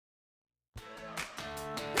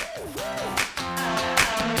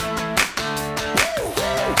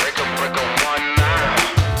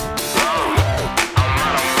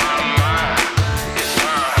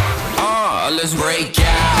break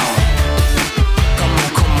out.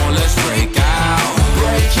 Come on, let's break out.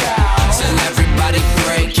 Break out. Tell everybody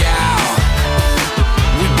break out.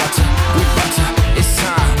 We bout to, it's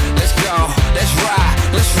time. Let's go, let's ride,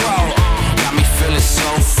 let's roll. Got me feeling so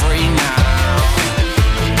free now.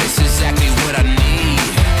 It's exactly what I need.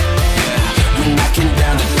 Yeah, we knocking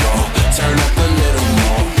down the door. Turn up a little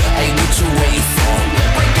more. Hey, what you waiting for?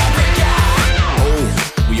 Break out, break out.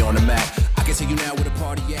 Oh, we on the map. I can see you now where the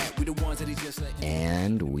party at. We the ones that he just let.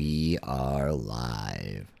 And we are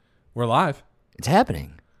live. We're live. It's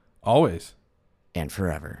happening. Always. And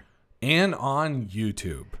forever. And on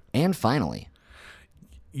YouTube. And finally.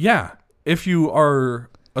 Yeah. If you are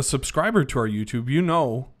a subscriber to our YouTube, you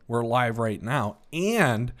know we're live right now.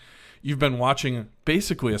 And you've been watching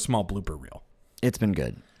basically a small blooper reel. It's been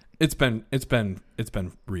good. It's been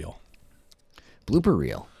real. Blooper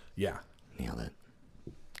reel. Yeah. Nailed it.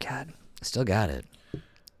 God, I still got it.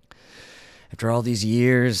 After all these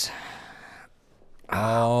years.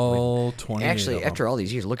 All 20. Actually, after all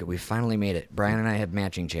these years, look, we finally made it. Brian and I have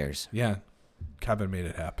matching chairs. Yeah. Kevin made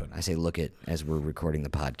it happen. I say look it as we're recording the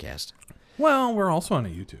podcast. Well, we're also on a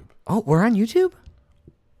YouTube. Oh, we're on YouTube?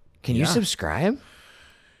 Can you Yeah. subscribe?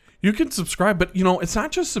 You can subscribe, but it's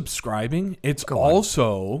not just subscribing. It's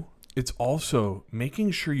also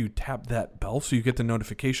making sure you tap that bell so you get the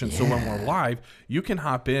notification. So when we're live, you can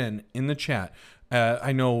hop in the chat.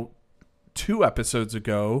 I know 2 episodes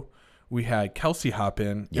ago we had Kelsey hop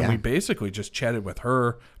in, and we basically just chatted with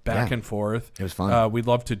her back and forth. It was fun. We'd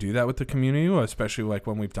love to do that with the community, especially like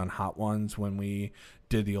when we've done hot ones, when we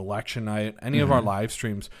did the election night, any of our live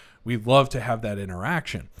streams. We'd love to have that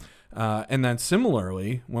interaction. And then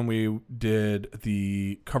similarly, when we did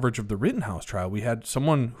the coverage of the Rittenhouse trial, we had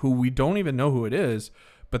someone who we don't even know who it is,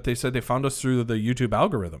 but they said they found us through the YouTube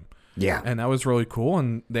algorithm. Yeah. And that was really cool.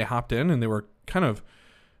 And they hopped in and they were kind of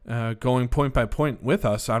going point by point with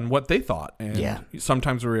us on what they thought. And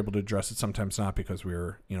sometimes we were able to address it, sometimes not, because we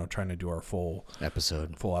were, trying to do our full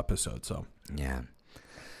episode. So Yeah.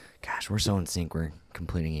 Gosh, we're so in sync. We're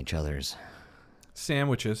completing each other's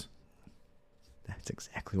sandwiches. That's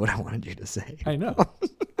exactly what I wanted you to say. I know.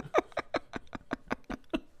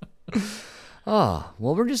 Oh,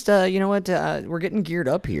 well, we're just, we're getting geared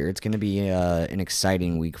up here. It's going to be an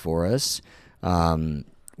exciting week for us.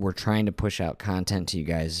 We're trying to push out content to you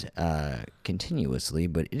guys continuously,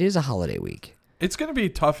 but it is a holiday week. It's going to be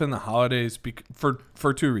tough in the holidays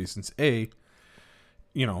for 2 reasons. A,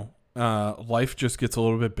 life just gets a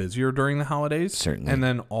little bit busier during the holidays. Certainly. And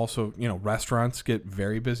then also, restaurants get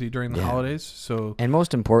very busy during the holidays. So, and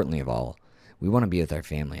most importantly of all, we want to be with our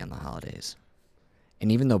family on the holidays.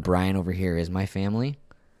 And even though Brian over here is my family,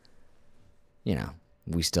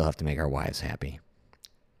 we still have to make our wives happy.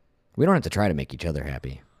 We don't have to try to make each other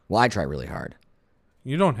happy. Well, I try really hard.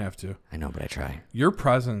 You don't have to. I know, but I try. Your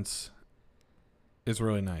presence is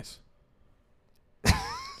really nice.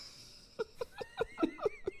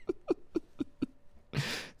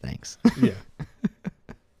 Thanks. Yeah.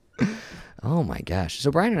 Oh my gosh. So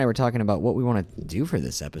Brian and I were talking about what we want to do for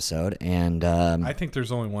this episode, and I think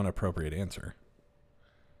there's only one appropriate answer.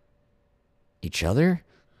 Each other?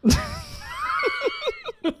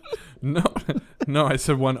 No, I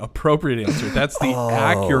said one appropriate answer. That's the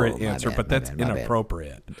accurate answer, bad, but that's my bad.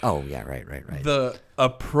 inappropriate. Oh, yeah, right. The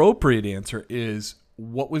appropriate answer is,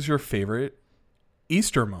 what was your favorite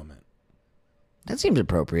Easter moment? That seems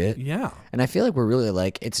appropriate. Yeah. And I feel like we're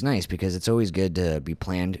really it's nice because it's always good to be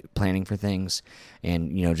planning for things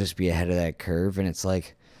and, just be ahead of that curve. And it's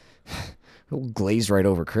like, we'll glaze right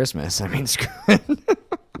over Christmas. I mean, screw it.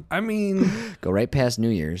 Go right past New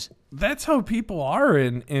Year's. That's how people are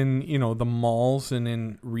in the malls and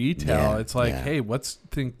in retail. Yeah, it's like, hey, let's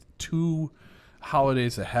think 2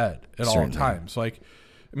 holidays ahead at all times. Like,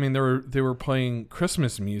 they were playing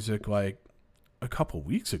Christmas music like a couple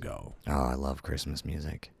weeks ago. Oh, I love Christmas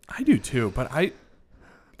music. I do too, but I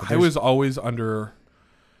was always under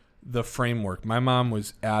the framework. My mom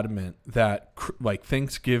was adamant that like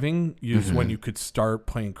Thanksgiving is when you could start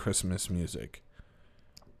playing Christmas music.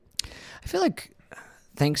 I feel like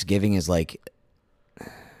Thanksgiving is it's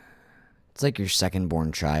like your second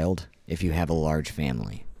born child if you have a large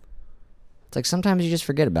family. It's like sometimes you just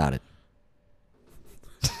forget about it.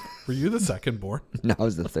 Were you the second born? No, I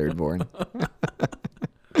was the third born.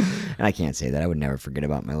 And I can't say that. I would never forget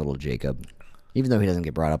about my little Jacob. Even though he doesn't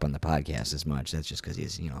get brought up on the podcast as much. That's just because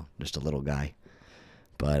he's, just a little guy.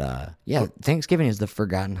 But, Thanksgiving is the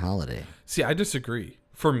forgotten holiday. See, I disagree.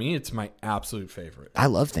 For me, it's my absolute favorite. I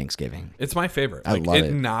love Thanksgiving. It's my favorite. I love it.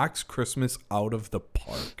 It knocks Christmas out of the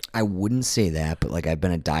park. I wouldn't say that, but I've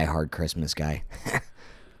been a diehard Christmas guy.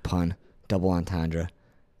 Pun. Double entendre.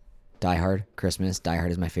 Die Hard, Christmas. Die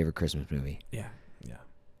Hard is my favorite Christmas movie. Yeah.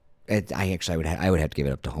 I would have to give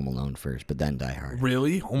it up to Home Alone first, but then Die Hard.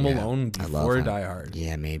 Really? Home Alone I love before Home- Die Hard?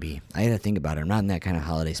 Yeah, maybe. I had to think about it. I'm not in that kind of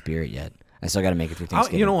holiday spirit yet. I still got to make it through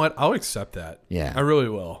Thanksgiving. You know what? I'll accept that. Yeah. I really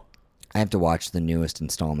will. I have to watch the newest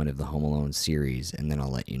installment of the Home Alone series, and then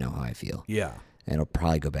I'll let you know how I feel. Yeah. And it'll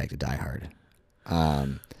probably go back to Die Hard.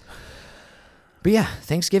 But yeah,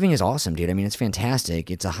 Thanksgiving is awesome, dude. I mean, it's fantastic.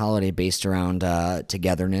 It's a holiday based around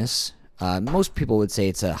togetherness. Most people would say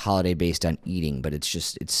it's a holiday based on eating, but it's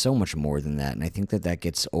so much more than that. And I think that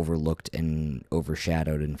gets overlooked and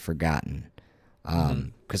overshadowed and forgotten.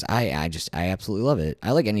 Because I absolutely love it.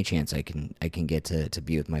 I like any chance I can get to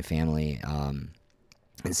be with my family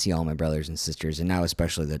and see all my brothers and sisters. And now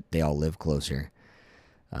especially that they all live closer.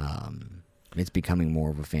 It's becoming more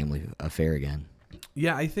of a family affair again.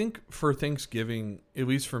 Yeah, I think for Thanksgiving, at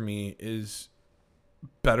least for me, is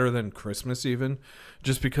better than Christmas even,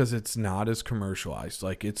 just because it's not as commercialized.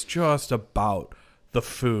 Like, it's just about the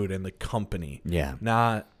food and the company. Yeah.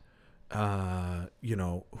 Not,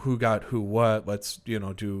 who got who what. Let's,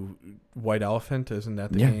 do White Elephant. Isn't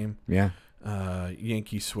that the game? Yeah.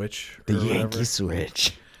 Yankee Switch. The or Yankee whatever.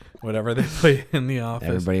 Switch. Whatever they play in the office.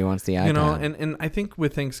 Everybody wants the iPad. And I think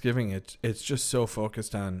with Thanksgiving, it's just so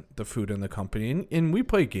focused on the food and the company. And we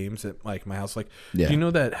play games at like my house. Like, Yeah. do you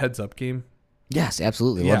know that Heads Up game? Yes,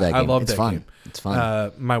 absolutely. Yeah, Love that game. I love it's that fun. game. It's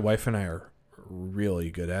fun. My wife and I are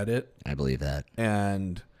really good at it. I believe that.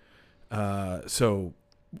 And so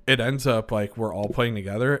it ends up like we're all playing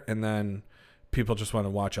together, and then people just want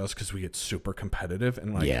to watch us because we get super competitive.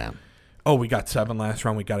 And like, Yeah. oh, we got 7 last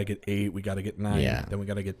round. We got to get 8. We got to get 9. Yeah. Then we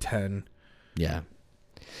got to get 10. Yeah.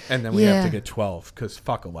 And then we have Yeah. to get 12 because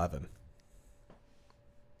fuck 11.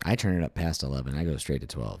 I turn it up past 11. I go straight to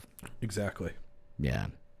 12. Exactly. Yeah.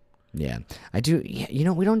 Yeah. I do.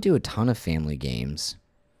 Yeah, we don't do a ton of family games.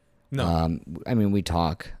 No. I mean, we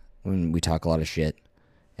talk. When we talk a lot of shit,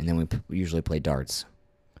 and then we usually play darts.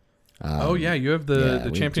 Oh yeah, you have the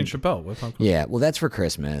we championship belt with Uncle. Yeah, well, that's for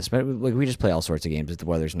Christmas, but like we just play all sorts of games. If the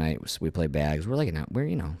weather's nice, we play bags. We're like we're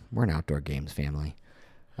an outdoor games family.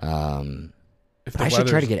 If the I should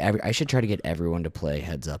try to weather's- get everyone to play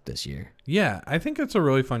Heads Up this year. Yeah, I think it's a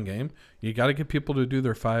really fun game. You got to get people to do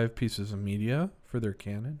their 5 pieces of media for their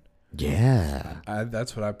cannon. Yeah,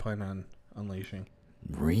 That's what I plan on unleashing.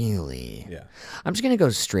 really. Yeah. I'm just gonna go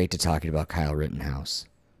straight to talking about Kyle Rittenhouse.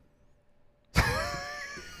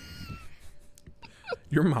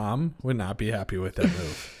 Your mom would not be happy with that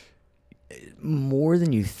move. More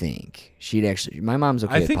than you think. She'd actually. My mom's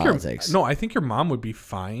okay I with think politics. I think your mom would be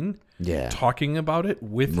fine Yeah. talking about it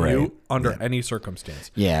with Right. you under Yeah. any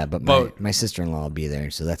circumstance. Yeah, but But- my sister-in-law will be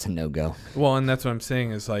there, so that's a no-go. Well, and that's what I'm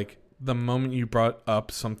saying is like the moment you brought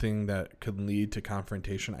up something that could lead to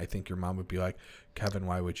confrontation, I think your mom would be like, Kevin,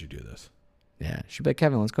 why would you do this? Yeah, she'd be like,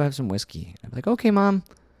 Kevin, let's go have some whiskey. I'm like, okay, Mom.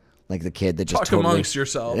 Like the kid that just Talk totally... amongst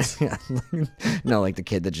yourselves. No, like the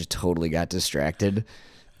kid that just totally got distracted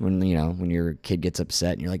when your kid gets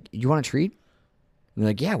upset and you're like, you want a treat? And you're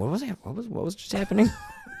like, yeah, what was it? What was just happening?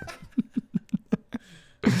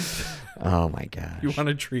 Oh my gosh. You want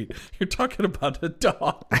a treat. You're talking about a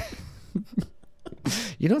dog.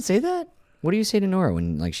 You don't say that? What do you say to Nora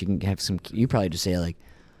when like she can have some? You probably just say like,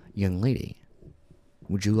 young lady,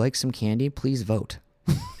 would you like some candy? Please vote.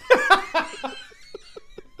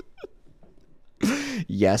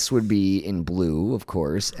 Yes would be in blue, of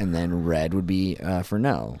course, and then red would be for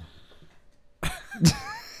no.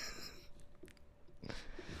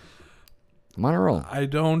 I'm on a roll. I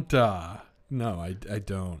don't, no, I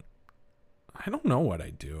don't. I don't know what I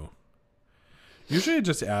do. Usually I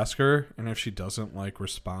just ask her, and if she doesn't like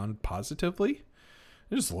respond positively,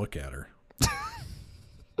 I just look at her.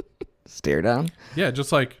 Stare down. Yeah,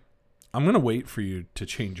 just like, I'm going to wait for you to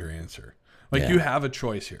change your answer. Like, Yeah. you have a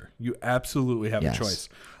choice here. You absolutely have Yes. a choice.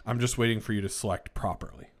 I'm just waiting for you to select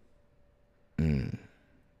properly. Mm.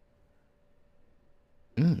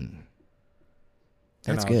 And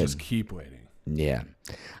That's I'll good. just keep waiting. Yeah.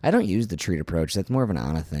 I don't use the treat approach. That's more of an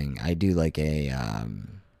Anna thing. I do like a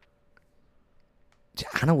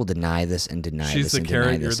Anna will deny this and deny She's this the and carrot,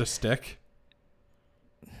 deny you're this. the stick.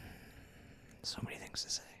 So many things to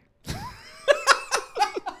say.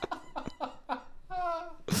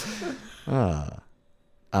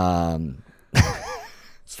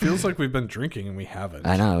 It feels like we've been drinking and we haven't.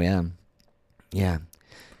 I know, yeah. Yeah.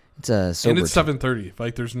 It's a sober And it's 7:30.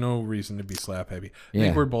 Like, there's no reason to be slap happy. I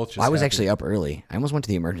think we're both just I was happy. actually up early. I almost went to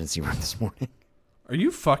the emergency room this morning. Are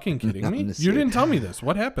you fucking kidding me? Honestly. You didn't tell me this.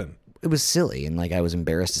 What happened? It was silly, and like I was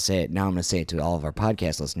embarrassed to say it. Now I'm going to say it to all of our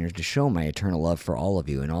podcast listeners to show my eternal love for all of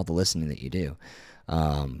you and all the listening that you do.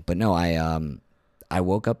 But no, I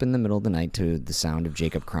woke up in the middle of the night to the sound of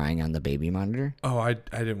Jacob crying on the baby monitor. Oh, I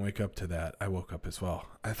didn't wake up to that. I woke up as well.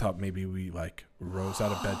 I thought maybe we like rose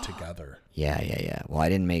out of bed together. Yeah. Well, I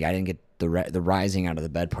didn't get the rising out of the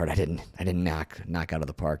bed part. I didn't knock out of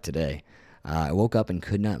the park today. I woke up and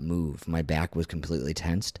could not move. My back was completely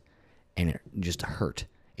tensed, and it just hurt.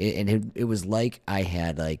 It was like I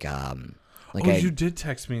had You did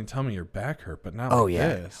text me and tell me your back hurt, but not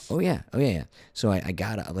this. Oh yeah. So I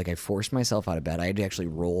got up, I forced myself out of bed. I had to actually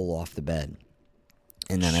roll off the bed,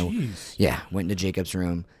 and then went into Jacob's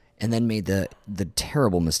room, and then made the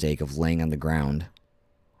terrible mistake of laying on the ground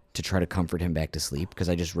to try to comfort him back to sleep, because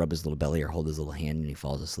I just rub his little belly or hold his little hand and he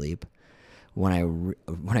falls asleep. When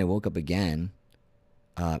I woke up again,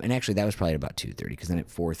 and actually that was probably at about 2:30, because then at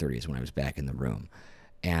 4:30 is when I was back in the room.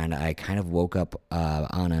 And I kind of woke up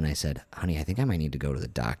Anna, and I said, honey, I think I might need to go to the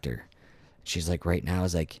doctor. She's like, right now? I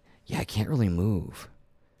was like, yeah, I can't really move.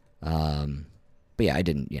 But yeah, I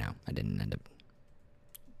didn't end up.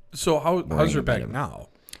 So how's your back now?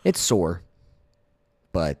 It's sore,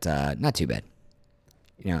 but not too bad.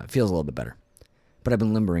 It feels a little bit better. But I've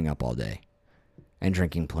been limbering up all day and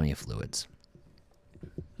drinking plenty of fluids.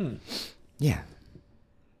 Yeah.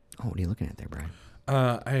 Oh, what are you looking at there, Brian?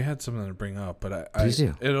 I had something to bring up, but Please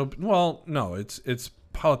do. No, it's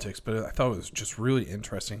politics, but I thought it was just really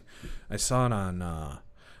interesting. I saw it on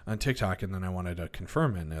TikTok, and then I wanted to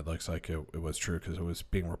confirm it, and it looks like it was true, because it was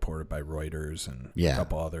being reported by Reuters and a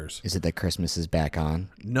couple others. Is it that Christmas is back on?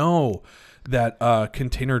 No, that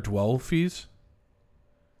container dwell fees.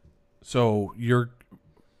 So your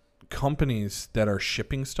companies that are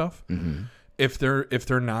shipping stuff, if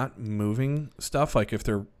they're not moving stuff, like if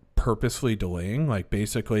they're purposefully delaying, like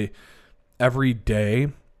basically every day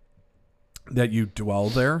that you dwell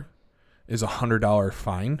there is $100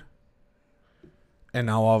 fine, and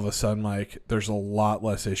now all of a sudden, like, there's a lot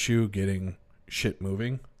less issue getting shit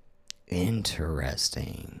moving.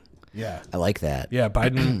 Interesting. Yeah, I like that. Yeah,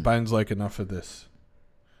 Biden's like, enough of this.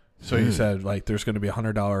 So he said, like, there's going to be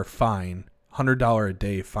 $100 fine, $100 a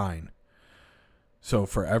day fine. So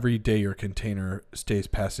for every day your container stays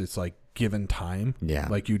past its like given time,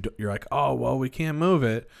 like you're like, oh well, we can't move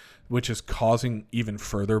it, which is causing even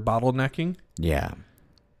further bottlenecking. Yeah.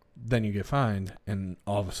 Then you get fined, and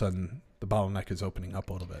all of a sudden the bottleneck is opening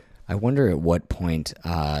up a little bit. I wonder at what point,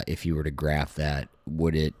 if you were to graph that,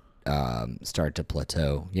 would it start to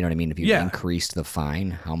plateau? You know what I mean? If you increased the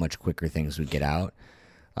fine, how much quicker things would get out?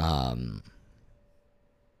 What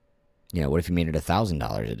if you made it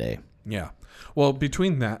 $1,000 a day? Yeah. Well,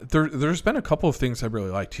 between that, there's been a couple of things I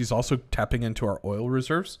really liked. He's also tapping into our oil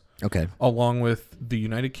reserves. Okay. Along with the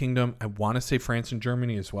United Kingdom. I want to say France and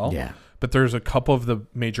Germany as well. Yeah. But there's a couple of the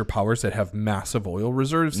major powers that have massive oil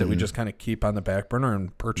reserves that we just kind of keep on the back burner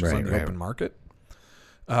and purchase on the open market.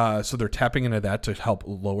 So they're tapping into that to help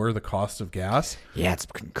lower the cost of gas. Yeah.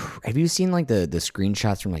 Have you seen like the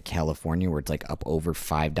screenshots from like California where it's like up over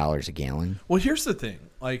 $5 a gallon? Well, here's the thing.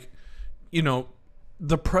 Like,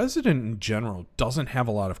 the president in general doesn't have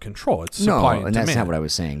a lot of control. It's supply and demand. That's not what I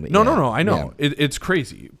was saying. But no. I know. Yeah. It's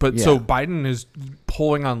crazy. But so Biden is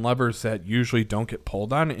pulling on levers that usually don't get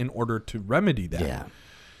pulled on in order to remedy that.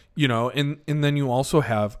 Yeah. And then you also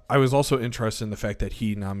have, I was also interested in the fact that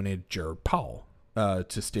he nominated Jared Powell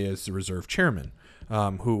to stay as the reserve chairman,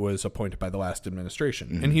 who was appointed by the last administration.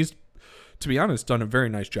 Mm-hmm. And he's, to be honest, done a very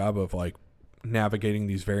nice job of like navigating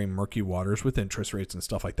these very murky waters with interest rates and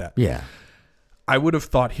stuff like that. Yeah. I would have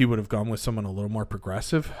thought he would have gone with someone a little more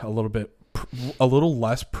progressive, a little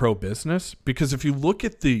less pro-business, because if you look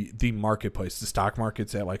at the marketplace, the stock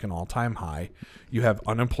market's at like an all-time high. You have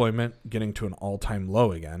unemployment getting to an all-time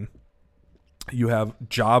low again. You have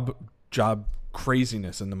job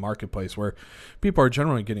craziness in the marketplace where people are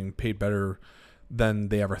generally getting paid better than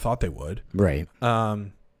they ever thought they would. Right.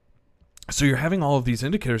 So you're having all of these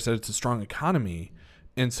indicators that it's a strong economy.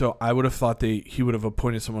 And so I would have thought he would have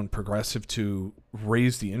appointed someone progressive to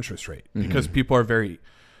raise the interest rate, because people are very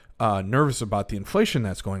nervous about the inflation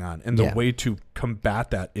that's going on, and the way to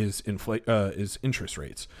combat that is interest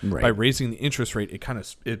rates. Right. By raising the interest rate,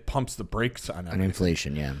 it pumps the brakes on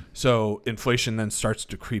inflation. Yeah. So inflation then starts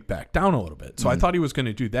to creep back down a little bit. So I thought he was going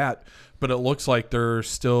to do that, but it looks like they're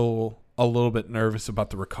still a little bit nervous about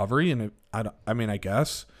the recovery. And I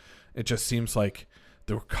guess it just seems like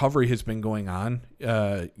the recovery has been going on,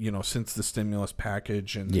 since the stimulus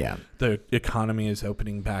package, and the economy is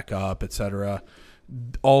opening back up, et cetera.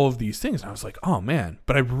 All of these things. And I was like, oh man.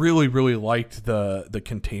 But I really, really liked the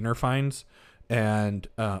container fines and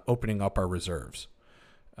opening up our reserves.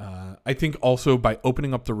 I think also by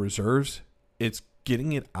opening up the reserves, it's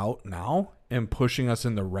getting it out now and pushing us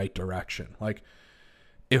in the right direction. Like,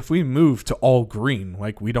 if we move to all green,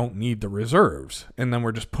 like we don't need the reserves, and then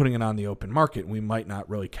we're just putting it on the open market, we might not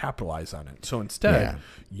really capitalize on it. So instead,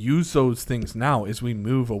 use those things now as we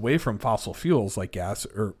move away from fossil fuels like gas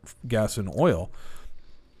and oil.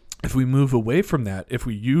 If we move away from that, if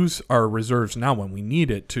we use our reserves now when we need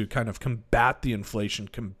it to kind of combat the inflation,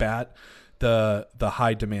 combat the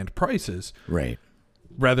high demand prices, Right.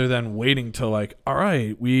 rather than waiting till like, all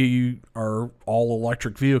right, we are all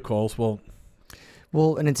electric vehicles. Well,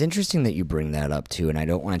 and it's interesting that you bring that up too, and I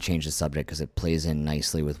don't want to change the subject because it plays in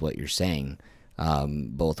nicely with what you're saying,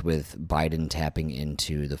 both with Biden tapping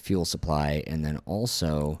into the fuel supply and then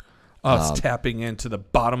also us tapping into the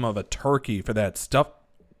bottom of a turkey for that stuff.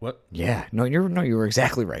 What? Yeah, you were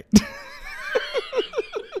exactly right.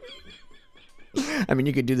 I mean,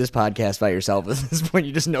 you could do this podcast by yourself at this point.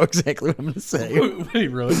 You just know exactly what I'm going to say. Wait,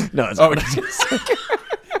 really? No, it's not what I'm Okay. going to say.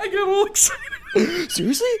 I get a little excited.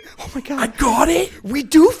 Seriously? Oh my god! I got it. We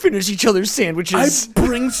do finish each other's sandwiches. I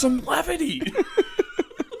bring some levity.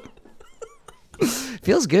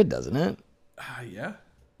 Feels good, doesn't it? Yeah.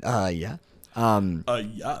 Yeah. Yeah,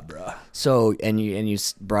 bruh. So, and you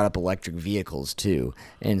brought up electric vehicles too,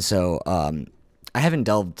 and so I haven't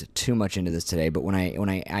delved too much into this today, but when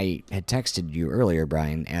I had texted you earlier,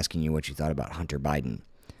 Brian, asking you what you thought about Hunter Biden,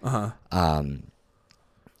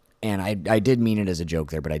 and I did mean it as a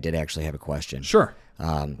joke there, but I did actually have a question. Sure.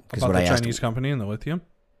 Because About what the I asked, Chinese company and the lithium.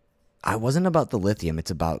 I wasn't about the lithium;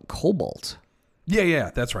 it's about cobalt. Yeah,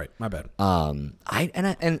 that's right. My bad.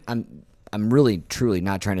 I'm really truly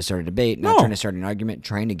not trying to start a debate, not No. trying to start an argument,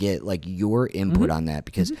 trying to get like your input on that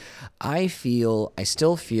because I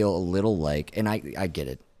still feel a little like, and I get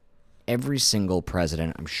it. Every single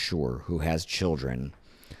president, I'm sure, who has children,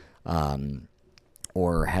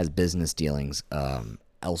 or has business dealings,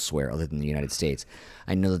 elsewhere other than the United States,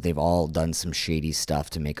 I know that they've all done some shady stuff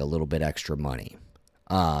to make a little bit extra money.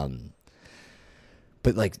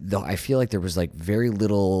 But like, though, I feel like there was like very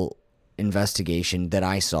little investigation that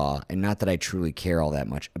I saw, and not that I truly care all that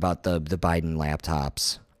much about the Biden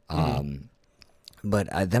laptops. But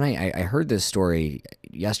then I heard this story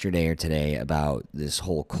yesterday or today about this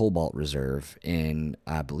whole cobalt reserve in,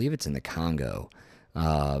 I believe it's in the Congo,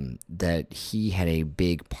 that he had a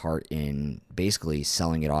big part in basically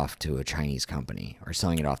selling it off to a Chinese company or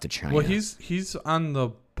selling it off to China. Well, he's on the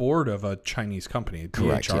board of a Chinese company,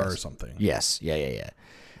 Correct, DHR yes. or something. Yes, yeah.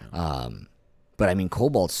 But I mean,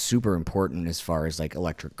 cobalt's super important as far as like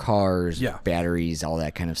electric cars, Yeah. batteries, all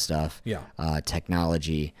that kind of stuff. Yeah.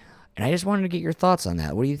 Technology. And I just wanted to get your thoughts on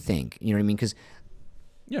that. What do you think? You know what I mean? Because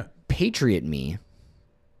Yeah. Patriot me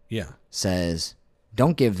Yeah. says,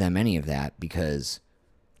 don't give them any of that because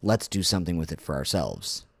let's do something with it for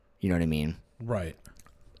ourselves. You know what I mean? Right.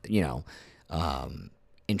 You know,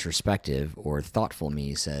 introspective or thoughtful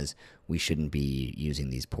me says we shouldn't be using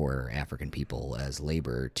these poor African people as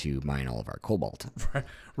labor to mine all of our cobalt.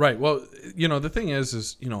 Right. Well, the thing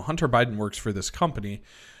is, Hunter Biden works for this company,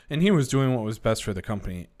 and he was doing what was best for the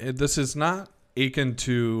company. This is not akin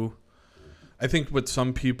to, I think what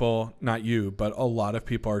some people, not you, but a lot of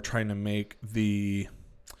people are trying to make the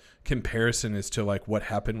comparison is to like what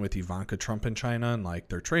happened with Ivanka Trump in China and like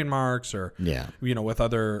their trademarks or, with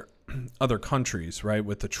other countries, right?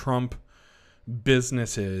 With the Trump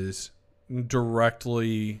businesses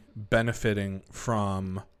directly benefiting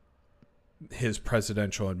from his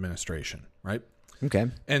presidential administration, right? Okay.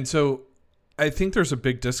 And so I think there's a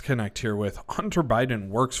big disconnect here with Hunter Biden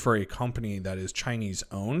works for a company that is Chinese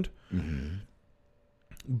owned,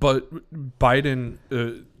 but Biden,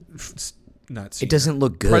 It doesn't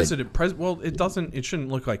look good. It shouldn't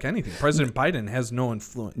look like anything. President Biden has no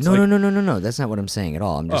influence. No. That's not what I'm saying at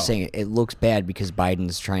all. I'm just saying it looks bad because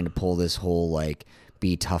Biden's trying to pull this whole like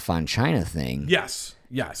be tough on China thing. Yes.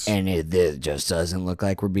 And it just doesn't look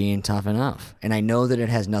like we're being tough enough. And I know that it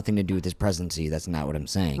has nothing to do with his presidency. That's not what I'm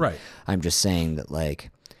saying. Right. I'm just saying that like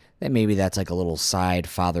that maybe that's like a little side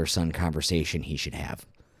father-son conversation he should have.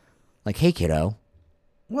 Like, hey, kiddo.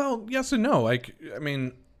 Well, yes and no. Like, I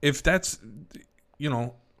mean, if that's,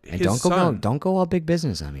 And his don't go all big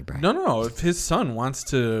business on me, Brian. No. If his son wants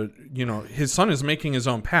to, his son is making his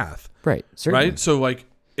own path. Right. Certainly. Right. So like,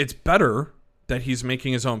 it's better that he's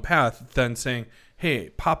making his own path than saying, hey,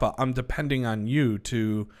 Papa, I'm depending on you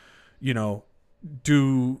to,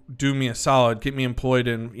 do me a solid, get me employed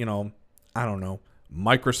in, I don't know,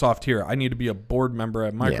 Microsoft here. I need to be a board member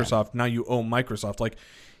at Microsoft. Yeah. Now you owe Microsoft. Like,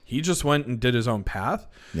 he just went and did his own path.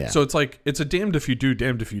 Yeah. So it's like, it's a damned if you do,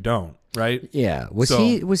 damned if you don't. Right. Yeah. Was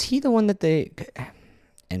he the one that they,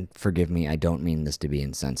 and forgive me, I don't mean this to be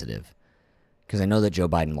insensitive because I know that Joe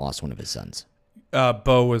Biden lost one of his sons.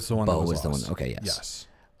 Bo was the one. Bo that was the lost. one. Okay. Yes.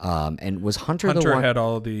 And was Hunter the Hunter one? had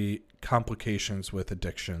all the complications with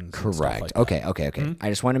addictions. And stuff Correct. like that. Okay. I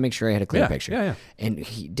just wanted to make sure I had a clear Yeah, picture. yeah. And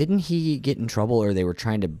didn't he get in trouble, or they were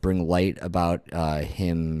trying to bring light about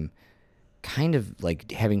him kind of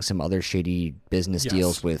like having some other shady business Yes.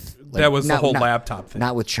 deals with? Like, That was the whole laptop thing.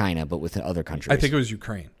 Not with China, but with other countries. I think it was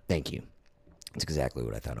Ukraine. Thank you. That's exactly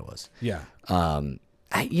what I thought it was. Yeah.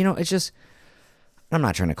 It's just, I'm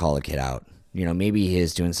not trying to call the kid out. Maybe he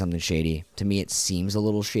is doing something shady. To me, it seems a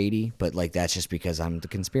little shady, but like that's just because I'm the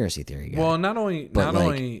conspiracy theory guy. Well, not only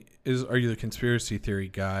like- are you the conspiracy theory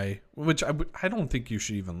guy, which I don't think you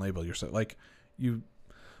should even label yourself like you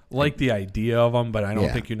like the idea of them, but I don't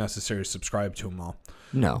Yeah. think you necessarily subscribe to them all.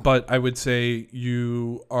 No, But I would say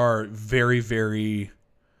you are very, very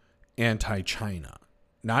anti-China,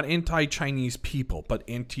 not anti-Chinese people, but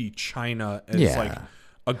anti-China as Yeah. like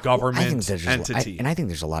a government there's entity. I think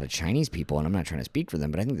there's a lot of Chinese people, and I'm not trying to speak for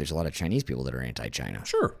them, but I think there's a lot of Chinese people that are anti-China.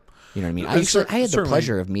 Sure. You know what I mean? I had the Certainly.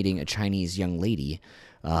 pleasure of meeting a Chinese young lady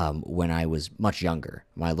when I was much younger.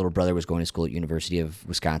 My little brother was going to school at University of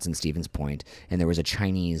Wisconsin, Stevens Point, and there was a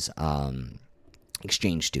Chinese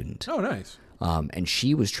exchange student. Oh, nice. And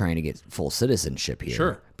she was trying to get full citizenship here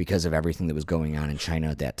Sure. because of everything that was going on in China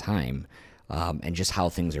at that time, and just how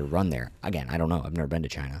things are run there. Again, I don't know. I've never been to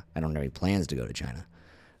China. I don't have any plans to go to China.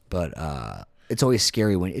 But it's always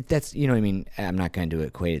scary when that's, you know what I mean? I'm not going to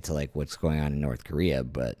equate it to like what's going on in North Korea,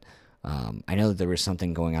 but I know that there was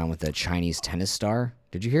something going on with a Chinese tennis star.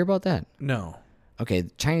 Did you hear about that? No. Okay,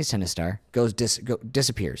 the Chinese tennis star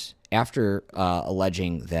disappears after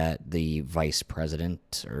alleging that the vice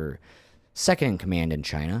president or second in command in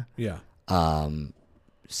China Yeah.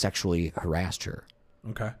 sexually harassed her.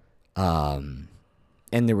 Okay.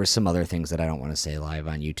 And there were some other things that I don't want to say live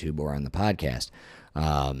on YouTube or on the podcast.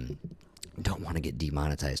 Don't want to get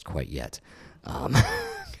demonetized quite yet.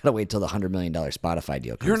 Gotta wait till the $100 million Spotify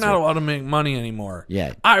deal comes You're not through. allowed to make money anymore.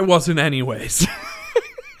 Yeah. I wasn't anyways.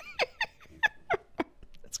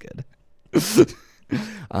 That's good.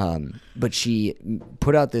 But she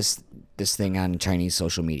put out this thing on Chinese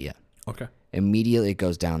social media. Okay. Immediately it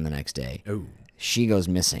goes down the next day. Oh. She goes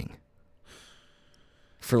missing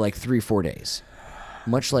for like 3-4 days.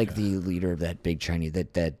 Much like the leader of that big Chinese,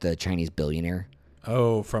 that the Chinese billionaire.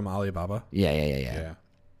 Oh, from Alibaba? Yeah.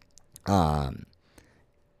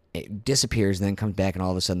 It disappears and then comes back, and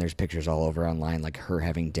all of a sudden there's pictures all over online, like her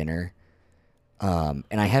having dinner. And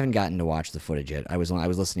I haven't gotten to watch the footage yet. I was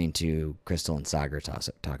listening to Crystal and Sagar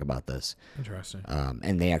talk about this. Interesting.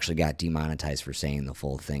 And they actually got demonetized for saying the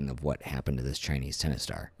full thing of what happened to this Chinese tennis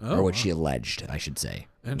star, Oh, or what wow. she alleged, I should say.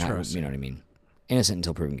 Not- Interesting. you know what I mean? Innocent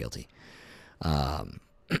until proven guilty.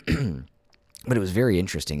 But it was very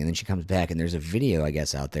interesting. And then she comes back, and there's a video, I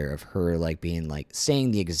guess, out there of her like being like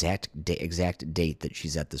saying the exact date that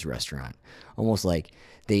she's at this restaurant. Almost like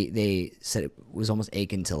they said it was almost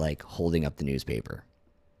akin to like holding up the newspaper.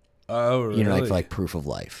 Oh, really? You know, like proof of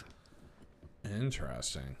life.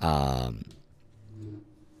 Interesting.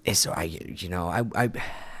 So I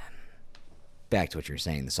back to what you're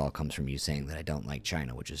saying. This all comes from you saying that I don't like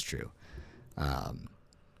China, which is true.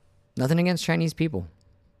 Nothing against Chinese people.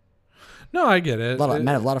 No, I get it. I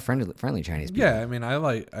met a lot of friendly Chinese people. Yeah, I mean,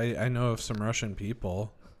 I know of some Russian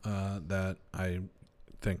people that I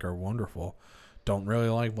think are wonderful. Don't really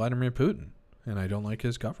like Vladimir Putin, and I don't like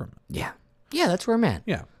his government. Yeah, that's where I'm at.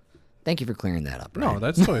 Yeah. Thank you for clearing that up. No, Ryan.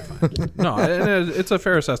 that's totally fine. No, it's a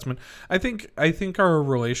fair assessment. I think our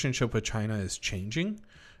relationship with China is changing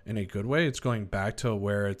in a good way. It's going back to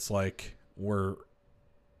where it's like we're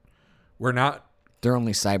not. They're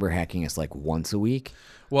only cyber hacking us like once a week.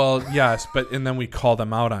 Well, yes, and then we call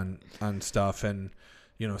them out on stuff, and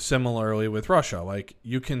similarly with Russia, like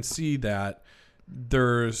you can see that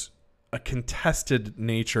there's a contested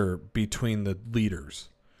nature between the leaders.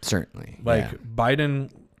 Certainly, Like yeah.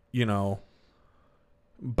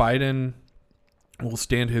 Biden will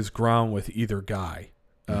stand his ground with either guy,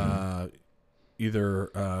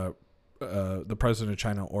 either the president of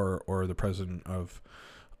China or the president of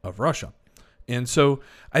Russia. And so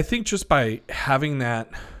I think just by having that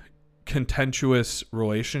contentious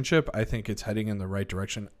relationship, I think it's heading in the right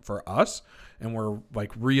direction for us, and we're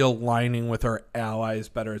like realigning with our allies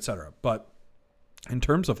better, et cetera. But in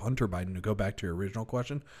terms of Hunter Biden, to go back to your original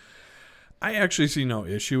question, I actually see no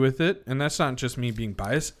issue with it. And that's not just me being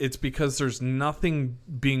biased. It's because there's nothing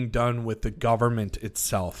being done with the government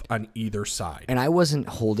itself on either side. And I wasn't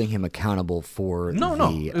holding him accountable for No,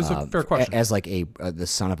 it's a fair question. as like the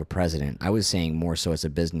son of a president. I was saying more so as a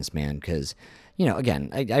businessman because, again,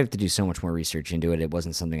 I have to do so much more research into it. It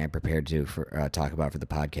wasn't something I prepared to talk about for the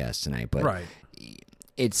podcast tonight. But Right.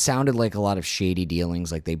 it sounded like a lot of shady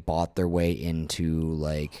dealings, like they bought their way into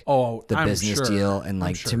like the I'm business sure. deal, and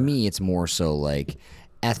like sure. to me, it's more so like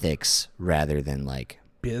ethics rather than like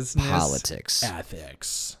Business politics.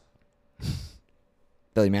 ethics.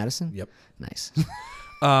 Billy Madison. Yep. Nice.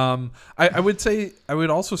 I would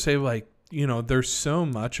also say, like, you know, there's so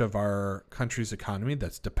much of our country's economy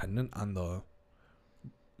that's dependent on the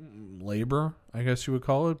labor, I guess you would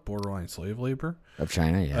call it, borderline slave labor Of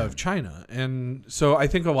China, yeah. of China. And so I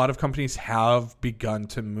think a lot of companies have begun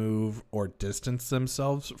to move or distance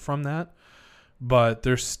themselves from that, but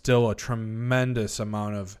there's still a tremendous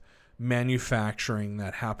amount of manufacturing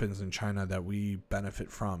that happens in China that we benefit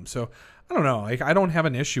from. So I don't know. Like, I don't have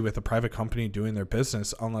an issue with a private company doing their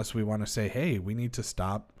business unless we want to say, hey, we need to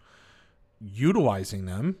stop utilizing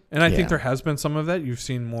them. And I think there has been some of that. You've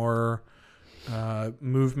seen more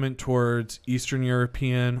movement towards Eastern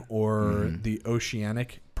European or the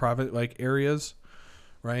oceanic private like areas,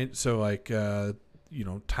 right? So like you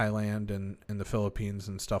know, Thailand and the Philippines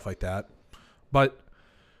and stuff like that. But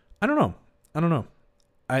I don't know.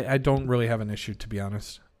 I don't really have an issue, to be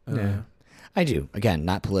honest. Yeah. I do. Again,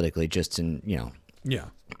 not politically, just in, you know, Yeah.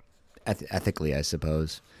 ethically, I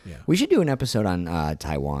suppose. Yeah. We should do an episode on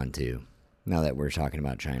Taiwan too. Now that we're talking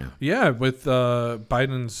about China. Yeah, with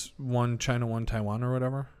Biden's one China, one Taiwan or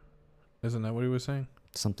whatever. Isn't that what he was saying?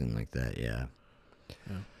 Something like that, yeah.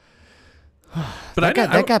 But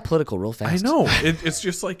that got political real fast. I know. It's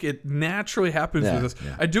just like it naturally happens Yeah, with this.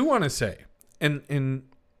 yeah. I do want to say, and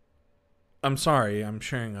I'm sorry, I'm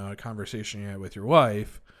sharing a conversation you had with your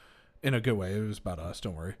wife in a good way. It was about us,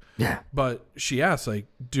 don't worry. Yeah. But she asked, like,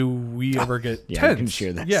 do we ever get Yeah, tense? you can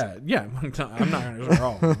share this. Yeah. I'm not going to share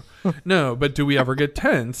all. No, but do we ever get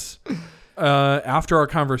tense after our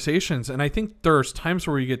conversations? And I think there's times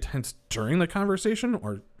where you get tense during the conversation,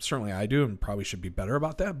 or certainly I do, and probably should be better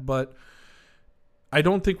about that. But I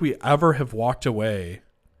don't think we ever have walked away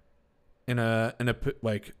in a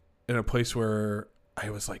place where I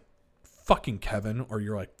was like, fucking Kevin, or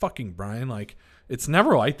you're like, fucking Brian. Like, it's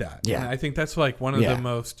never like that. Yeah. And I think that's like one of the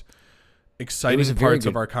most It exciting was a very parts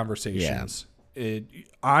of good- our conversations.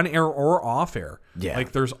 On air or off air. Yeah.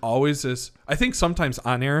 Like, there's always this. I think sometimes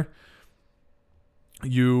on air,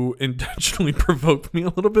 you intentionally provoke me a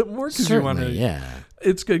little bit more because you want to. Certainly, yeah.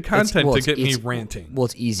 It's good content Well, to it's- get me it's- ranting. Well,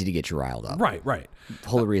 it's easy to get you riled up. Right. The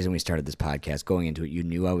whole reason we started this podcast, going into it, you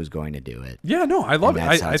knew I was going to do it. Yeah, no, I love it. And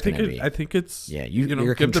that's how I it's think gonna be. I think it's Yeah, you know,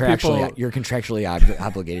 you're give the contractually people. you're contractually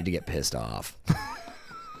obligated to get pissed off.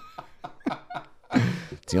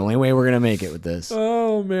 It's the only way we're gonna make it with this.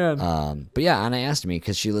 Oh man. But yeah, Anna asked me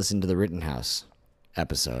because she listened to the Rittenhouse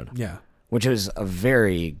episode, Yeah. which was a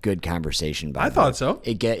very good conversation. By I the thought way. so.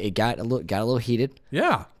 It got a little heated.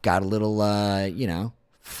 Yeah. Got a little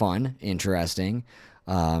fun, interesting.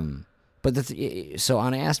 But so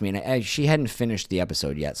Anna asked me, and she hadn't finished the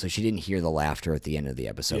episode yet, so she didn't hear the laughter at the end of the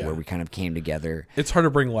episode Yeah. where we kind of came together. It's hard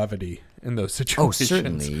to bring levity in those situations.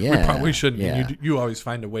 certainly, We yeah, probably shouldn't. yeah. You always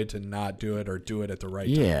find a way to not do it or do it at the right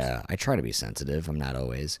time. Yeah, I try to be sensitive. I'm not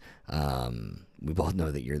always. We both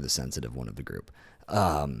know that you're the sensitive one of the group.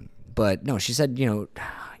 But no, she said, do you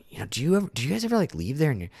guys ever like leave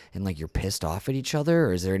there and you're pissed off at each other,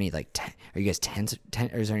 or is there any like are you guys tense,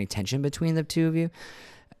 or is there any tension between the two of you?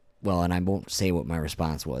 Well, and I won't say what my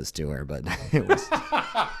response was to her, but it was.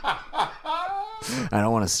 I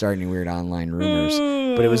don't want to start any weird online rumors,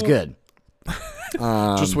 but it was good.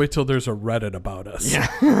 Just wait till there's a Reddit about us. Yeah.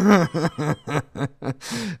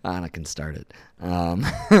 Anna can start it.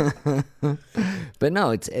 But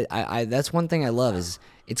no, I that's one thing I love is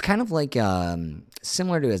it's kind of like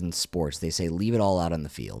similar to as in sports. They say leave it all out on the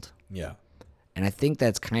field. Yeah. And I think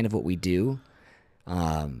that's kind of what we do.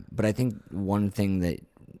 But I think one thing that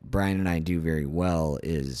Brian and I do very well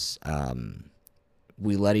is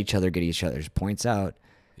we let each other get each other's points out.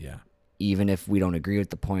 Yeah. Even if we don't agree with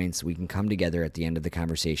the points, we can come together at the end of the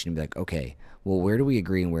conversation and be like, okay, well, where do we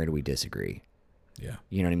agree and where do we disagree? Yeah.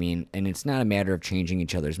 You know what I mean? And it's not a matter of changing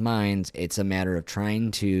each other's minds. It's a matter of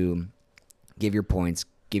trying to give your points,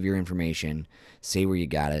 give your information, say where you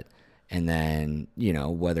got it, and then,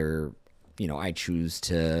 whether, I choose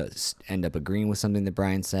to end up agreeing with something that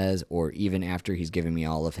Brian says, or even after he's given me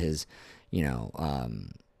all of his,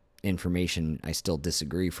 information, I still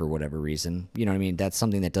disagree for whatever reason. You know what I mean? That's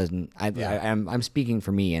something that doesn't. I'm speaking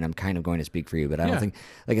for me, and I'm kind of going to speak for you, but I don't think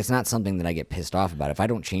it's not something that I get pissed off about. If I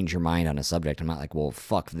don't change your mind on a subject, I'm not like, well,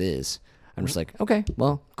 fuck this. I'm just like, okay,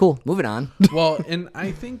 well, cool, moving on. Well, and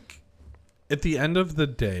I think at the end of the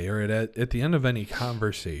day, or at the end of any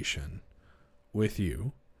conversation with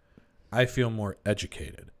you, I feel more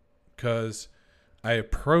educated because I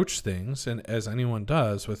approach things, and as anyone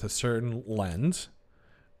does, with a certain lens.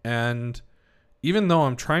 And even though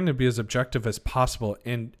I'm trying to be as objective as possible,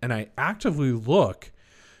 and I actively look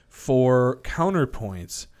for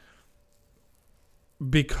counterpoints,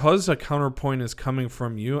 because a counterpoint is coming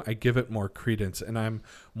from you, I give it more credence and I'm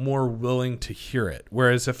more willing to hear it.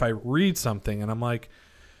 Whereas if I read something and I'm like,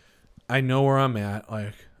 I know where I'm at,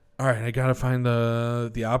 like, all right, I got to find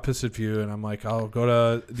the opposite view. And I'm like, I'll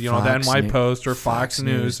go to, the NY Post or Fox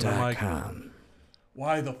News. And I'm like,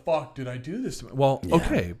 why the fuck did I do this? Well, Yeah.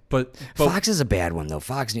 okay, but Fox is a bad one though.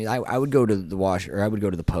 Fox News. I would go to I would go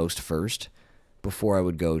to the Post first before I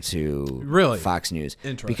would go to Really? Fox News.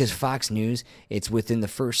 Interesting. Because Fox News, it's within the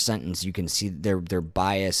first sentence you can see their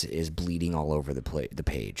bias is bleeding all over the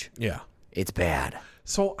page. yeah. It's bad.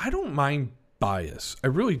 So I don't mind bias. I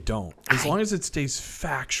really don't. As long as it stays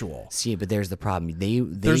factual. See, but there's the problem.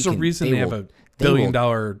 There's a reason they have a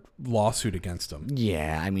billion-dollar lawsuit against them.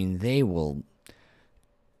 Yeah, I mean they will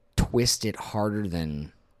twist it harder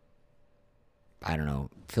than, I don't know,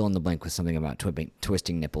 fill in the blank with something about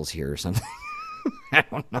twisting nipples here or something. I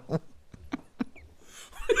don't know.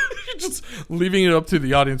 You're just leaving it up to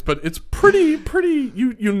the audience, but it's pretty.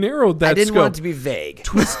 You narrowed that. I didn't scope. want it to be vague.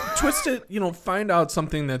 Twist it. Find out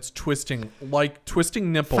something that's twisting, like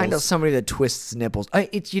twisting nipples. Find out somebody that twists nipples.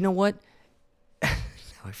 It's, you know what?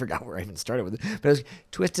 I forgot where I even started with it. But it was,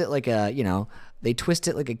 twist it like they twist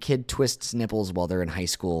it like a kid twists nipples while they're in high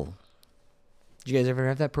school. Did you guys ever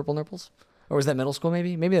have that, purple nipples? Or was that middle school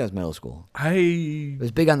maybe? Maybe that was middle school. It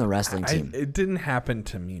was big on the wrestling team. It didn't happen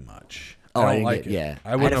to me much. Oh, I don't like it. Yeah.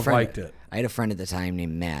 I wouldn't have liked it. I had a friend at the time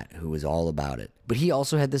named Matt who was all about it. But he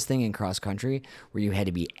also had this thing in cross country where you had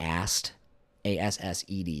to be asked,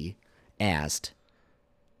 ASSED, asked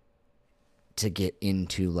to get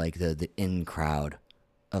into like the in crowd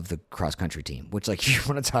of the cross country team, which, like, you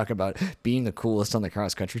want to talk about being the coolest on the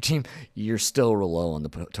cross country team, you're still real low on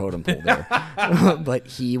the totem pole there. But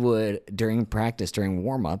he would, during practice, during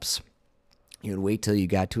warm-ups, he would wait till you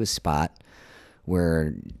got to a spot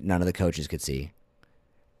where none of the coaches could see,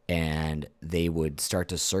 and they would start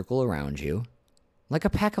to circle around you like a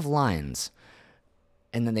pack of lions,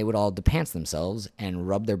 and then they would all depants themselves and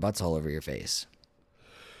rub their butts all over your face.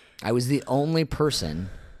 I was the only person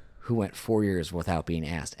who went 4 years without being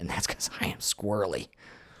asked, and that's because I am squirrely.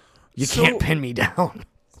 You can't pin me down.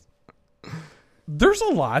 There's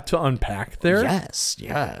a lot to unpack there.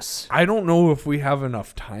 Yes. I don't know if we have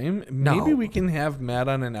enough time. No. Maybe we can have Matt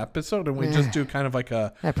on an episode and we just do kind of like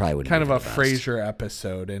a That probably wouldn't kind be of a the best. Frasier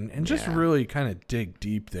episode and just really kind of dig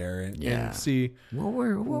deep there and see What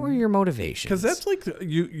were your motivations? because that's like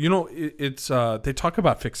it's they talk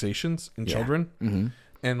about fixations in children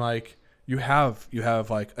and like you have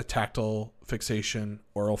like a tactile fixation,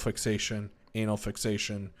 oral fixation, anal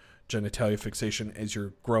fixation, genitalia fixation as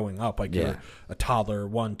you're growing up, like you're a toddler,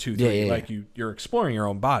 1, 2, 3, like you're exploring your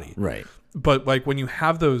own body, right? But like when you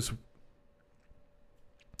have those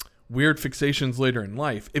weird fixations later in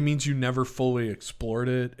life, it means you never fully explored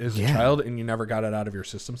it as a child and you never got it out of your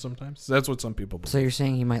system sometimes. So that's what some people believe. So you're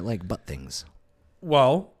saying he might like butt things?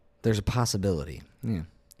 Well, There's a possibility. Yeah.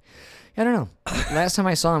 I don't know. Last time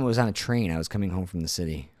I saw him was on a train. I was coming home from the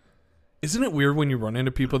city. isn't it weird when you run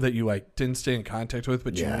into people that you like didn't stay in contact with,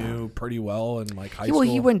 but you knew pretty well in like high school? Well,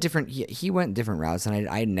 he went different. He went different routes, and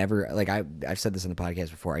I never like I've said this on the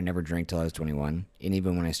podcast before. I never drank till I was 21, and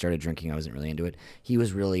even when I started drinking, I wasn't really into it. He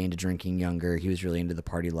was really into drinking younger. He was really into the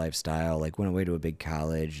party lifestyle. Like went away to a big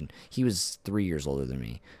college, and he was 3 years older than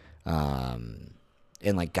me, and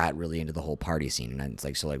like got really into the whole party scene. And it's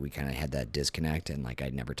like so like we kind of had that disconnect, and like I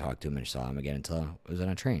never talked to him and saw him again until I was on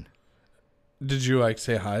a train. Did you like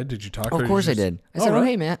say hi? Did you talk? Of course I did. I said, really? "Oh,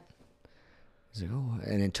 hey, Matt." He's like, "Oh,"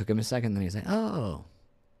 and it took him a second. Then he's like, "Oh,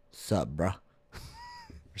 sup, bruh,"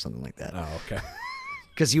 or something like that. Oh, okay.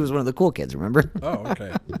 Because he was one of the cool kids, remember? Oh,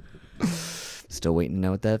 okay. Still waiting to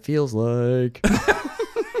know what that feels like.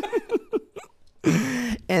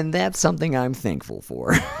 And that's something I'm thankful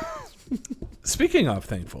for. Speaking of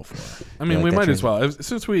thankful for, I mean, like we that might as well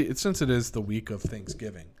since it is the week of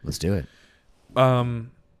Thanksgiving. Let's do it.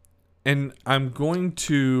 And I'm going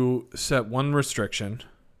to set one restriction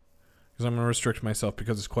because I'm going to restrict myself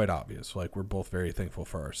because it's quite obvious. Like we're both very thankful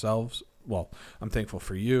for ourselves. Well, I'm thankful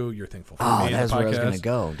for you. You're thankful for me. Oh, in the that's where I was podcast. going to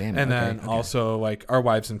go. Damn it. And Okay, then okay. also like our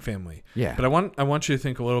wives and family. Yeah. But I want you to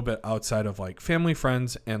think a little bit outside of like family,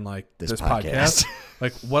 friends, and like this podcast.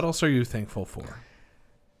 Like what else are you thankful for?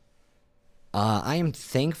 I am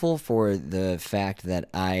thankful for the fact that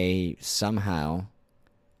I somehow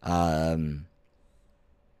am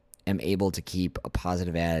able to keep a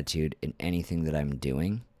positive attitude in anything that I'm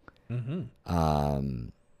doing. Mm-hmm.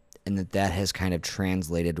 And that has kind of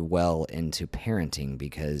translated well into parenting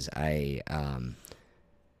because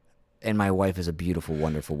and my wife is a beautiful,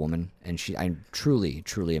 wonderful woman, and I'm truly,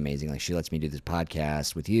 truly amazing. Like, she lets me do this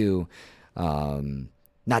podcast with you.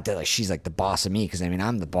 Not that like she's like the boss of me, because I mean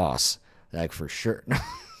I'm the boss, like for sure.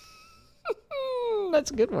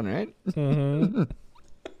 That's a good one, right? Mm-hmm.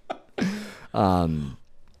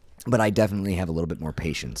 But I definitely have a little bit more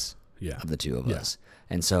patience of the two of us,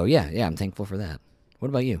 and so yeah, I'm thankful for that. What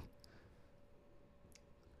about you?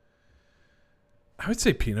 I would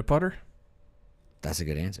say peanut butter. That's a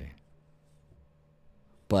good answer.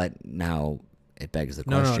 But now it begs the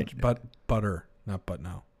No, question. but butter, not but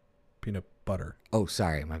now. Peanut butter. Oh,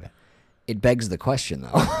 sorry, my bad. It begs the question,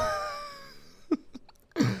 though.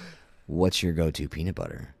 What's your go-to peanut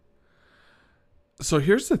butter? So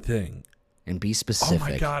here's the thing. And be specific.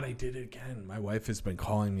 Oh my God, I did it again. My wife has been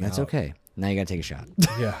calling me. That's out. okay. Now you gotta take a shot.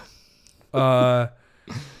 Yeah.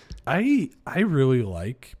 I really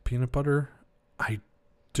like peanut butter. I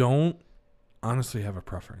don't honestly have a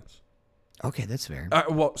preference. Okay, that's fair.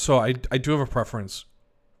 So I do have a preference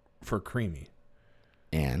for creamy.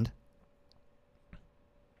 And?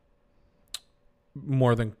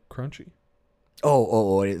 More than crunchy.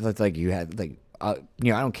 Oh, it looked like you had, like, I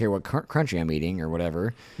don't care what crunchy I'm eating or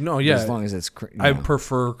whatever. No, yeah. As long as it's... I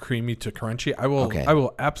prefer creamy to crunchy. I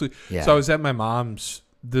will absolutely... Yeah. So I was at my mom's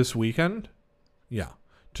this weekend. Yeah.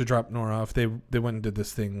 To drop Nora off. They went and did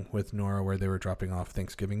this thing with Nora where they were dropping off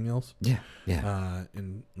Thanksgiving meals. Yeah.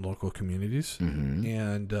 In local communities. Mm-hmm.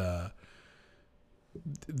 And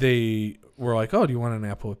they were like, oh, do you want an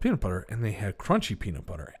apple with peanut butter? And they had crunchy peanut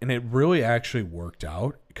butter. And it really actually worked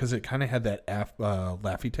out because it kind of had that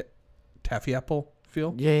Taffy apple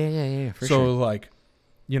feel. Yeah, for so sure. like,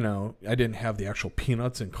 I didn't have the actual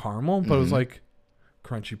peanuts and caramel, but it was like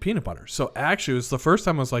crunchy peanut butter. So actually, it was the first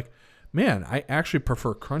time I was like, man, I actually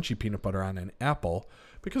prefer crunchy peanut butter on an apple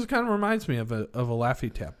because it kind of reminds me of a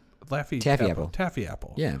Taffy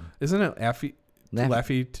apple. Yeah. Isn't it Laffy